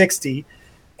 6 to 60,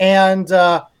 and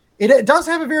it does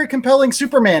have a very compelling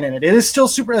Superman in it. It is still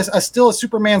still a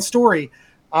Superman story,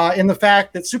 in the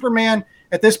fact that Superman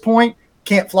at this point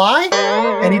can't fly,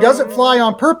 and he doesn't fly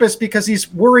on purpose because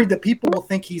he's worried that people will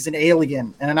think he's an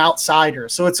alien and an outsider.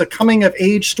 So it's a coming of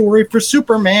age story for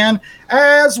Superman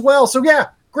as well. So yeah,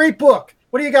 great book.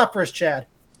 What do you got for us, Chad?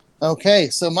 Okay,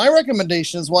 so my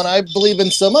recommendation is one I believe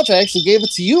in so much I actually gave it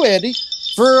to you, Andy,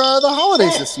 for the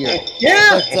holidays this year.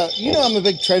 Yeah. But, I'm a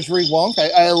big Treasury wonk.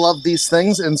 I love these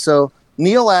things, and so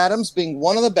Neil Adams, being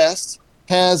one of the best,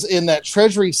 has in that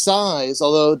Treasury size,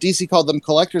 although DC called them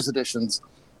collector's editions,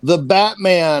 the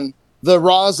Batman, the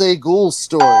Ra's al Ghul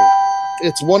story.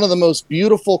 It's one of the most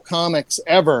beautiful comics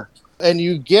ever. And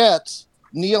you get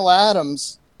Neil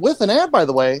Adams, with an ad, by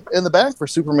the way, in the back for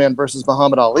Superman versus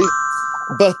Muhammad Ali.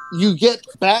 But you get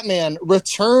Batman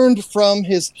returned from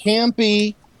his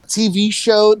campy TV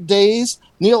show days.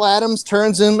 Neil Adams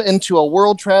turns him into a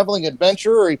world-traveling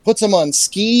adventurer. He puts him on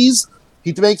skis.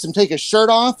 He makes him take his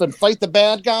shirt off and fight the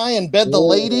bad guy and bed the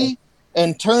lady.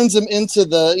 And turns him into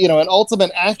an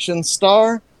ultimate action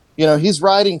star. He's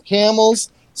riding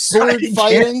camels, sword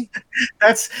fighting.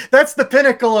 That's the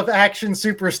pinnacle of action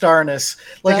superstarness.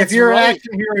 Like, if you're an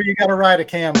action hero, you got to ride a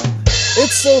camel.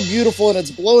 It's so beautiful and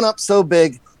it's blown up so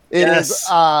big. It is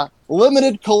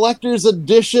limited collector's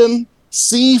edition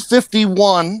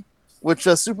C51, which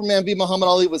Superman v Muhammad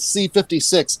Ali was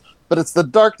C56, but it's the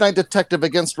Dark Knight Detective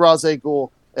against Ra's al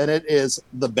Ghul. And it is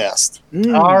the best.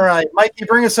 All right, Mikey,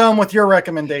 bring us home with your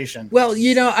recommendation. Well,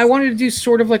 I wanted to do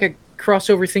sort of like a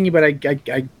crossover thingy, but I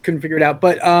couldn't figure it out.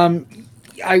 But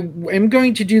I am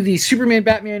going to do the Superman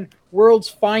Batman World's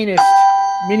Finest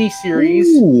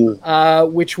miniseries,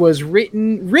 which was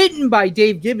written by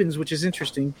Dave Gibbons, which is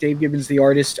interesting. Dave Gibbons, the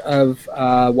artist of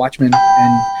Watchmen,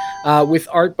 and with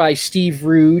art by Steve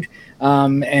Rude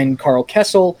and Carl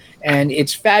Kessel, and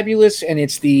it's fabulous. And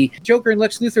it's the Joker and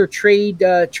Lex Luthor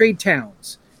trade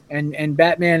towns, and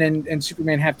Batman and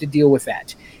Superman have to deal with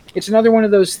that. It's another one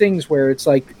of those things where it's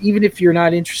like, even if you're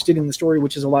not interested in the story,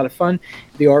 which is a lot of fun,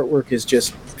 the artwork is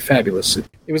just fabulous.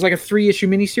 It was like a 3-issue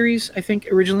miniseries, I think,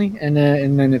 originally, and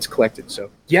then it's collected. So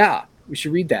yeah, we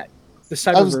should read that. The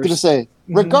Cyberverse. I was going to say,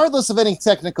 regardless of any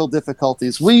technical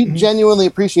difficulties, we genuinely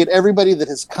appreciate everybody that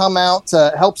has come out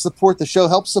to help support the show,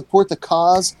 help support the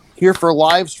cause here for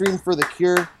live stream for the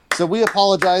Cure. So we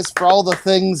apologize for all the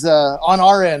things on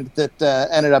our end that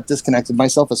ended up disconnected,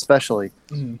 myself especially.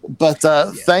 But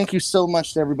thank you so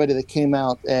much to everybody that came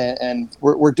out, and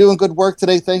we're doing good work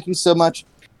today. Thank you so much.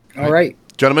 All right.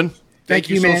 Gentlemen, thank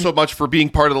you man. so much for being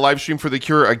part of the live stream for the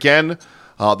Cure again.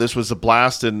 This was a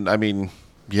blast, and I mean,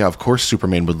 yeah, of course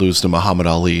Superman would lose to Muhammad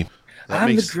Ali. That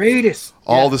I'm the greatest.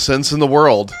 All the sense in the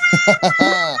world.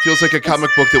 Feels like a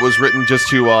comic book that was written just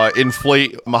to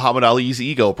inflate Muhammad Ali's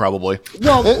ego, probably.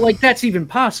 Well, like, that's even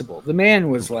possible. The man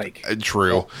was like...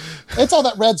 True. It's all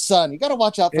that red sun. You got to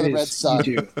watch out for the red sun.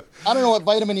 You do. I don't know what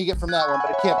vitamin you get from that one,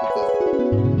 but it can't be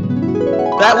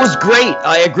good. That was great.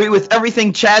 I agree with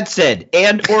everything Chad said,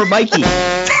 and or Mikey.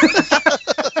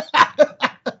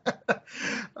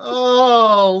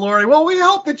 Oh, Lori. Well, we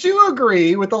hope that you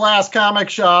agree with The Last Comic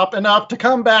Shop enough to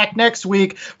come back next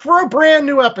week for a brand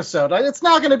new episode. It's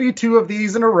not going to be 2 of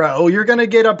these in a row. You're going to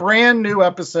get a brand new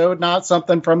episode, not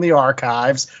something from the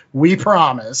archives. We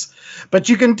promise. But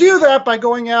you can do that by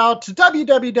going out to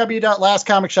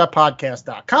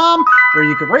www.lastcomicshoppodcast.com, where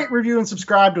you can rate, review, and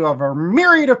subscribe to a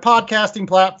myriad of podcasting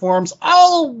platforms,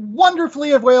 all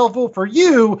wonderfully available for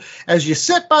you as you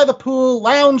sit by the pool,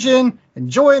 lounging,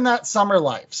 enjoying that summer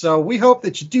life. So we hope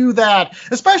that you do that.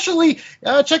 Especially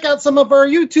check out some of our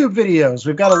YouTube videos.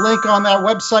 We've got a link on that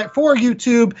website for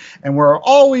YouTube, and we're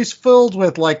always filled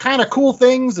with like kind of cool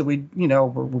things that we're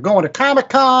going to Comic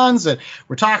Cons and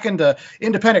we're talking to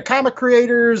independent comic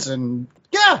creators, and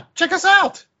yeah, check us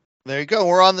out. There you go.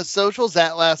 We're on the socials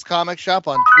at Last Comic Shop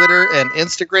on Twitter and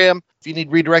Instagram. If you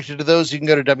need redirected to those, you can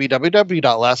go to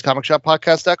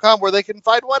www.lastcomicshoppodcast.com, where they can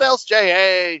find what else,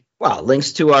 J.A.? Well,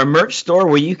 links to our merch store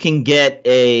where you can get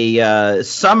a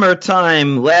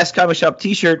summertime Last Comic Shop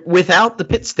t-shirt without the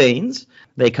pit stains.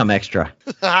 They come extra.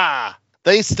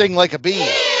 They sting like a bee.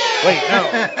 Wait,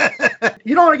 no.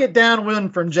 You don't want to get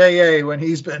downwind from J.A. when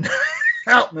he's been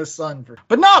out in the sun.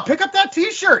 But no, pick up that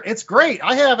t-shirt. It's great.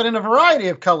 I have it in a variety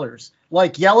of colors,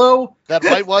 like yellow. That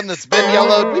white one that's been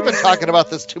yellowed. We've been talking about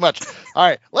this too much. All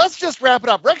right, let's just wrap it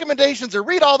up. Recommendations or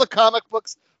read all the comic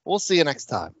books. We'll see you next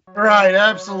time. Right,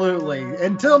 absolutely.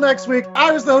 Until next week,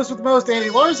 I was the host with the most,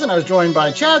 Andy Larson. I was joined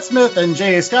by Chad Smith and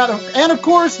J.A. Scott, and of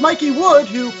course, Mikey Wood,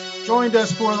 who joined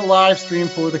us for the live stream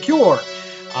for The Cure.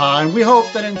 And we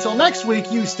hope that until next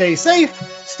week, you stay safe,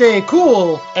 stay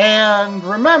cool, and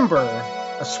remember,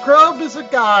 a scrub is a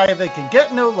guy that can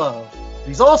get no love.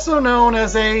 He's also known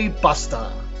as a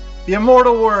busta. The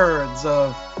immortal words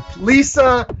of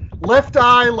Lisa Left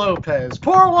Eye Lopez.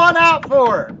 Pour one out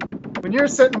for her when you're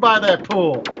sitting by that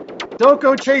pool. Don't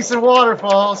go chasing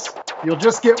waterfalls. You'll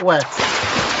just get wet.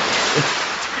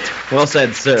 Well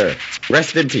said, sir.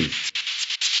 Rest in peace.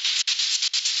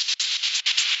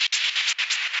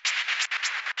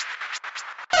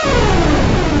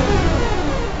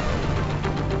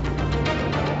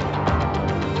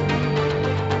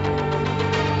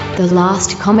 The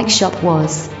Last Comic Shop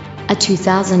was a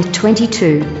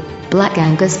 2022 Black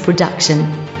Angus production.